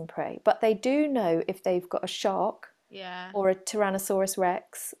predators and prey. But they do know if they've got a shark or a Tyrannosaurus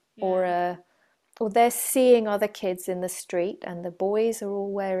Rex or they're seeing other kids in the street and the boys are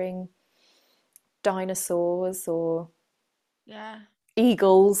all wearing dinosaurs or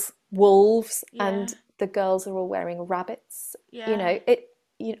eagles, wolves, and the girls are all wearing rabbits. You know,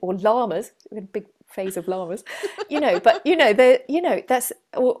 or llamas. We had a big phase of llamas, you know. But you know, that's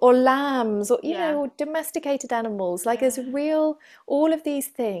or lambs, or you know, or domesticated animals. Like there's real all of these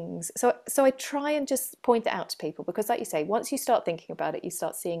things. So I try and just point it out to people, because, like you say, once you start thinking about it, you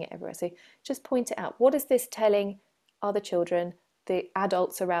start seeing it everywhere. So just point it out. What is this telling other children, the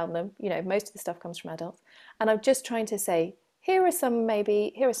adults around them? You know, most of the stuff comes from adults, and I'm just trying to say, here are some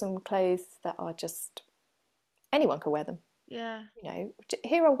clothes that are just, anyone can wear them. You know,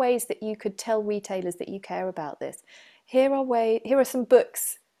 here are ways that you could tell retailers that you care about this. here are some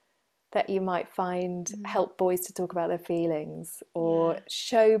books that you might find Mm. help boys to talk about their feelings, or Yeah.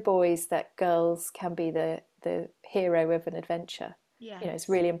 show boys that girls can be the hero of an adventure. You know, it's Yes.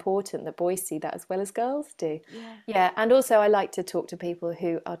 really important that boys see that as well as girls do. Yeah. Yeah, and also I like to talk to people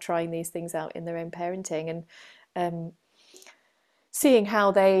who are trying these things out in their own parenting, and seeing how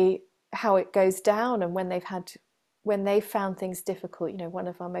it goes down, and when they've found things difficult. You know, one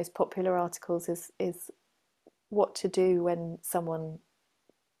of our most popular articles is what to do when someone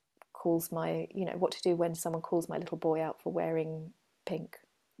what to do when someone calls my little boy out for wearing pink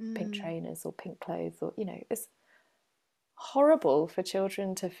Mm. trainers or pink clothes, or it's horrible for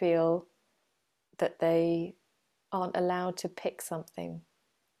children to feel that they aren't allowed to pick something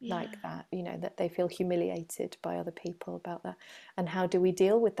Yeah. like that, that they feel humiliated by other people about that. And how do we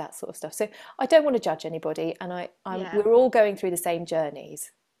deal with that sort of stuff? So I don't want to judge anybody, and Yeah. we're all going through the same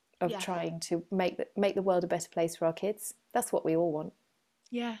journeys of Yeah. trying to make the world a better place for our kids. That's what we all want.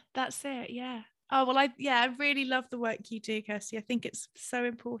 Yeah, that's it. Yeah. Oh well, I really love the work you do, Kirsty. I think it's so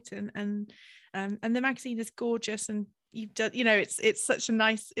important, and the magazine is gorgeous, and you've done, it's such a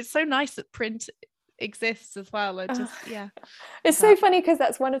nice. It's so nice that print exists as well. I just It's so that funny, because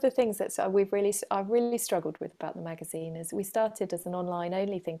that's one of the things that I've really struggled with about the magazine. Is we started as an online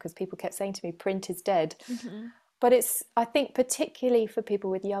only thing because people kept saying to me print is dead. Mhm. But I think particularly for people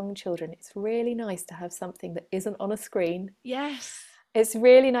with young children, it's really nice to have something that isn't on a screen. Yes. It's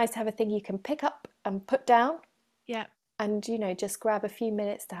really nice to have a thing you can pick up and put down, Yeah. and just grab a few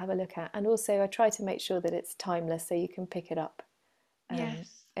minutes to have a look at. And also I try to make sure that it's timeless, so you can pick it up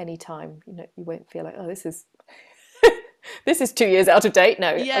Yes. anytime. You won't feel like, oh, this is this is 2 years out of date.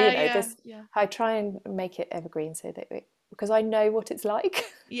 No, Yeah. Yeah. this, Yeah. I try and make it evergreen, so that because I know what it's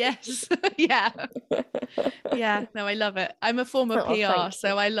like. Yes. Yeah. Yeah. No, I love it. I'm a former Oh, thank PR, you.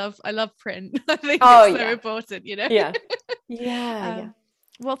 so I love print. I think Oh it's so yeah, important. yeah, yeah, yeah. Um,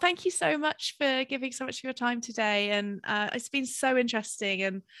 well, thank you so much for giving so much of your time today, and it's been so interesting,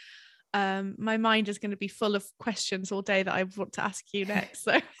 and my mind is going to be full of questions all day that I want to ask you next.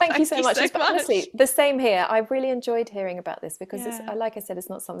 So Thank you thank so you much. so Honestly, much. the same here. I've really enjoyed hearing about this, because it's, Yeah, like I said, it's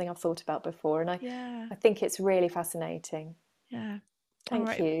not something I've thought about before, and yeah, I think it's really fascinating. yeah. All Thank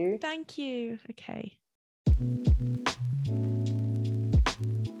right. you. Thank you. Okay.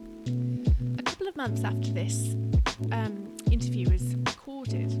 A couple of months after this interview was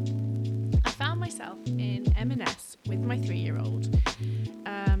recorded, I found myself in M&S with my 3-year-old,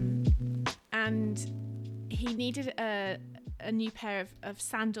 and he needed a new pair of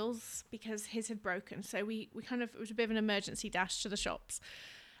sandals because his had broken. So we it was a bit of an emergency dash to the shops,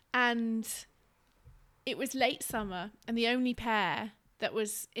 and it was late summer, and the only pair that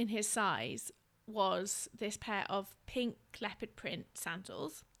was in his size was this pair of pink leopard print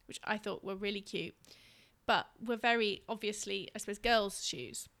sandals, which I thought were really cute, but were very obviously, I suppose, girls'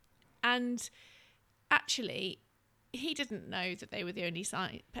 shoes. And actually, he didn't know that they were the only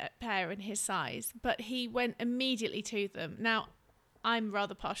pair in his size, but he went immediately to them. Now, I'm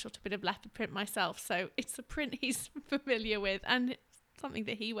rather partial to a bit of leopard print myself, so it's a print he's familiar with, and something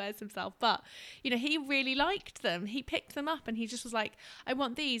that he wears himself. But he really liked them. He picked them up, and he just was like, I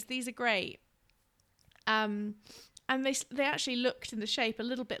want these are great. And they actually looked in the shape a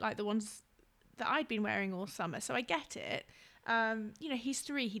little bit like the ones that I'd been wearing all summer, so I get it. He's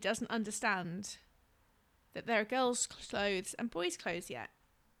 3, he doesn't understand that there are girls' clothes and boys' clothes yet.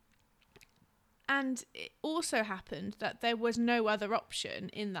 And it also happened that there was no other option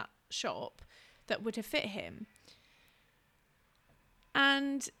in that shop that would have fit him.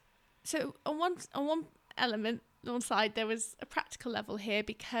 And so on one side, there was a practical level here,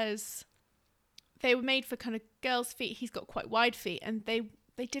 because they were made for kind of girls' feet. He's got quite wide feet, and they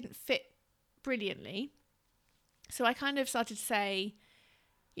didn't fit brilliantly. So I kind of started to say,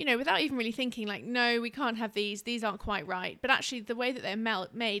 without even really thinking, like, no, we can't have these aren't quite right. But actually, the way that they're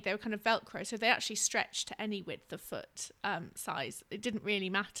made, they were kind of Velcro, so they actually stretched to any width of foot size. It didn't really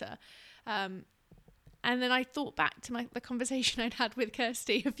matter. And then I thought back to the conversation I'd had with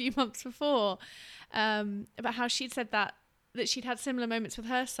Kirsty a few months before, about how she'd said that she'd had similar moments with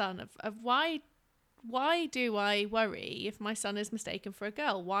her son of why do I worry if my son is mistaken for a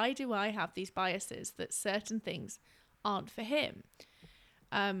girl? Why do I have these biases that certain things aren't for him?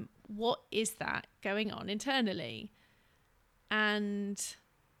 What is that going on internally? And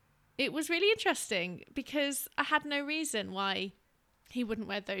it was really interesting, because I had no reason why he wouldn't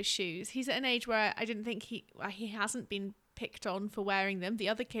wear those shoes. He's at an age where I didn't think he hasn't been picked on for wearing them. The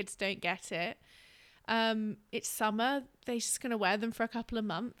other kids don't get it. It's summer. They're just going to wear them for a couple of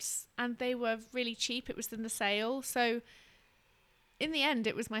months, and they were really cheap. It was in the sale. So in the end,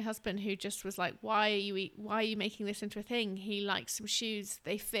 it was my husband who just was like, why are you making this into a thing? He likes some shoes,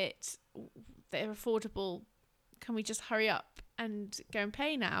 they fit, they're affordable. Can we just hurry up and go and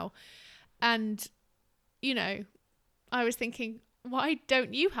pay now? And, you know, I was thinking, why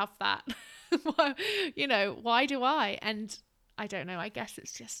don't you have that? You know, why do I? And I don't know, I guess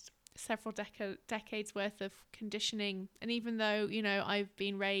it's just several decades worth of conditioning. And even though, you know, I've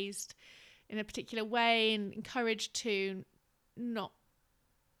been raised in a particular way and encouraged to not,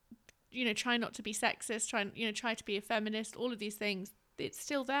 you know, try not to be sexist, try to be a feminist, all of these things, it's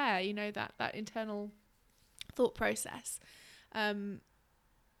still there, you know, that internal thought process.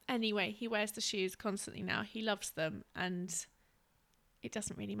 Anyway, he wears the shoes constantly now. He loves them, and it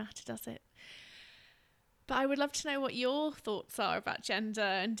doesn't really matter, does it? But I would love to know what your thoughts are about gender,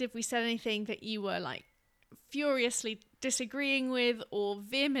 and if we said anything that you were like furiously disagreeing with or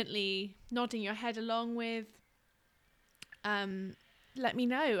vehemently nodding your head along with. Let me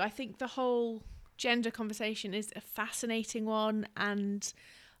know. I think the whole gender conversation is a fascinating one, and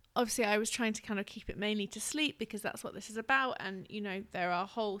obviously I was trying to kind of keep it mainly to sleep because that's what this is about, and you know, there are a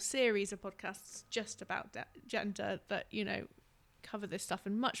whole series of podcasts just about gender that, you know, cover this stuff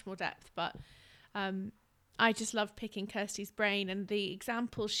in much more depth, but I just love picking Kirsty's brain and the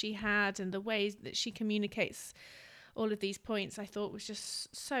examples she had and the ways that she communicates all of these points. I thought was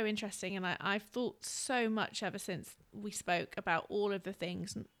just so interesting, and I've thought so much ever since we spoke about all of the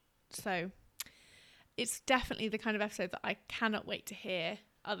things. So it's definitely the kind of episode that I cannot wait to hear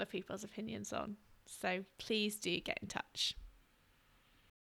other people's opinions on. So please do get in touch.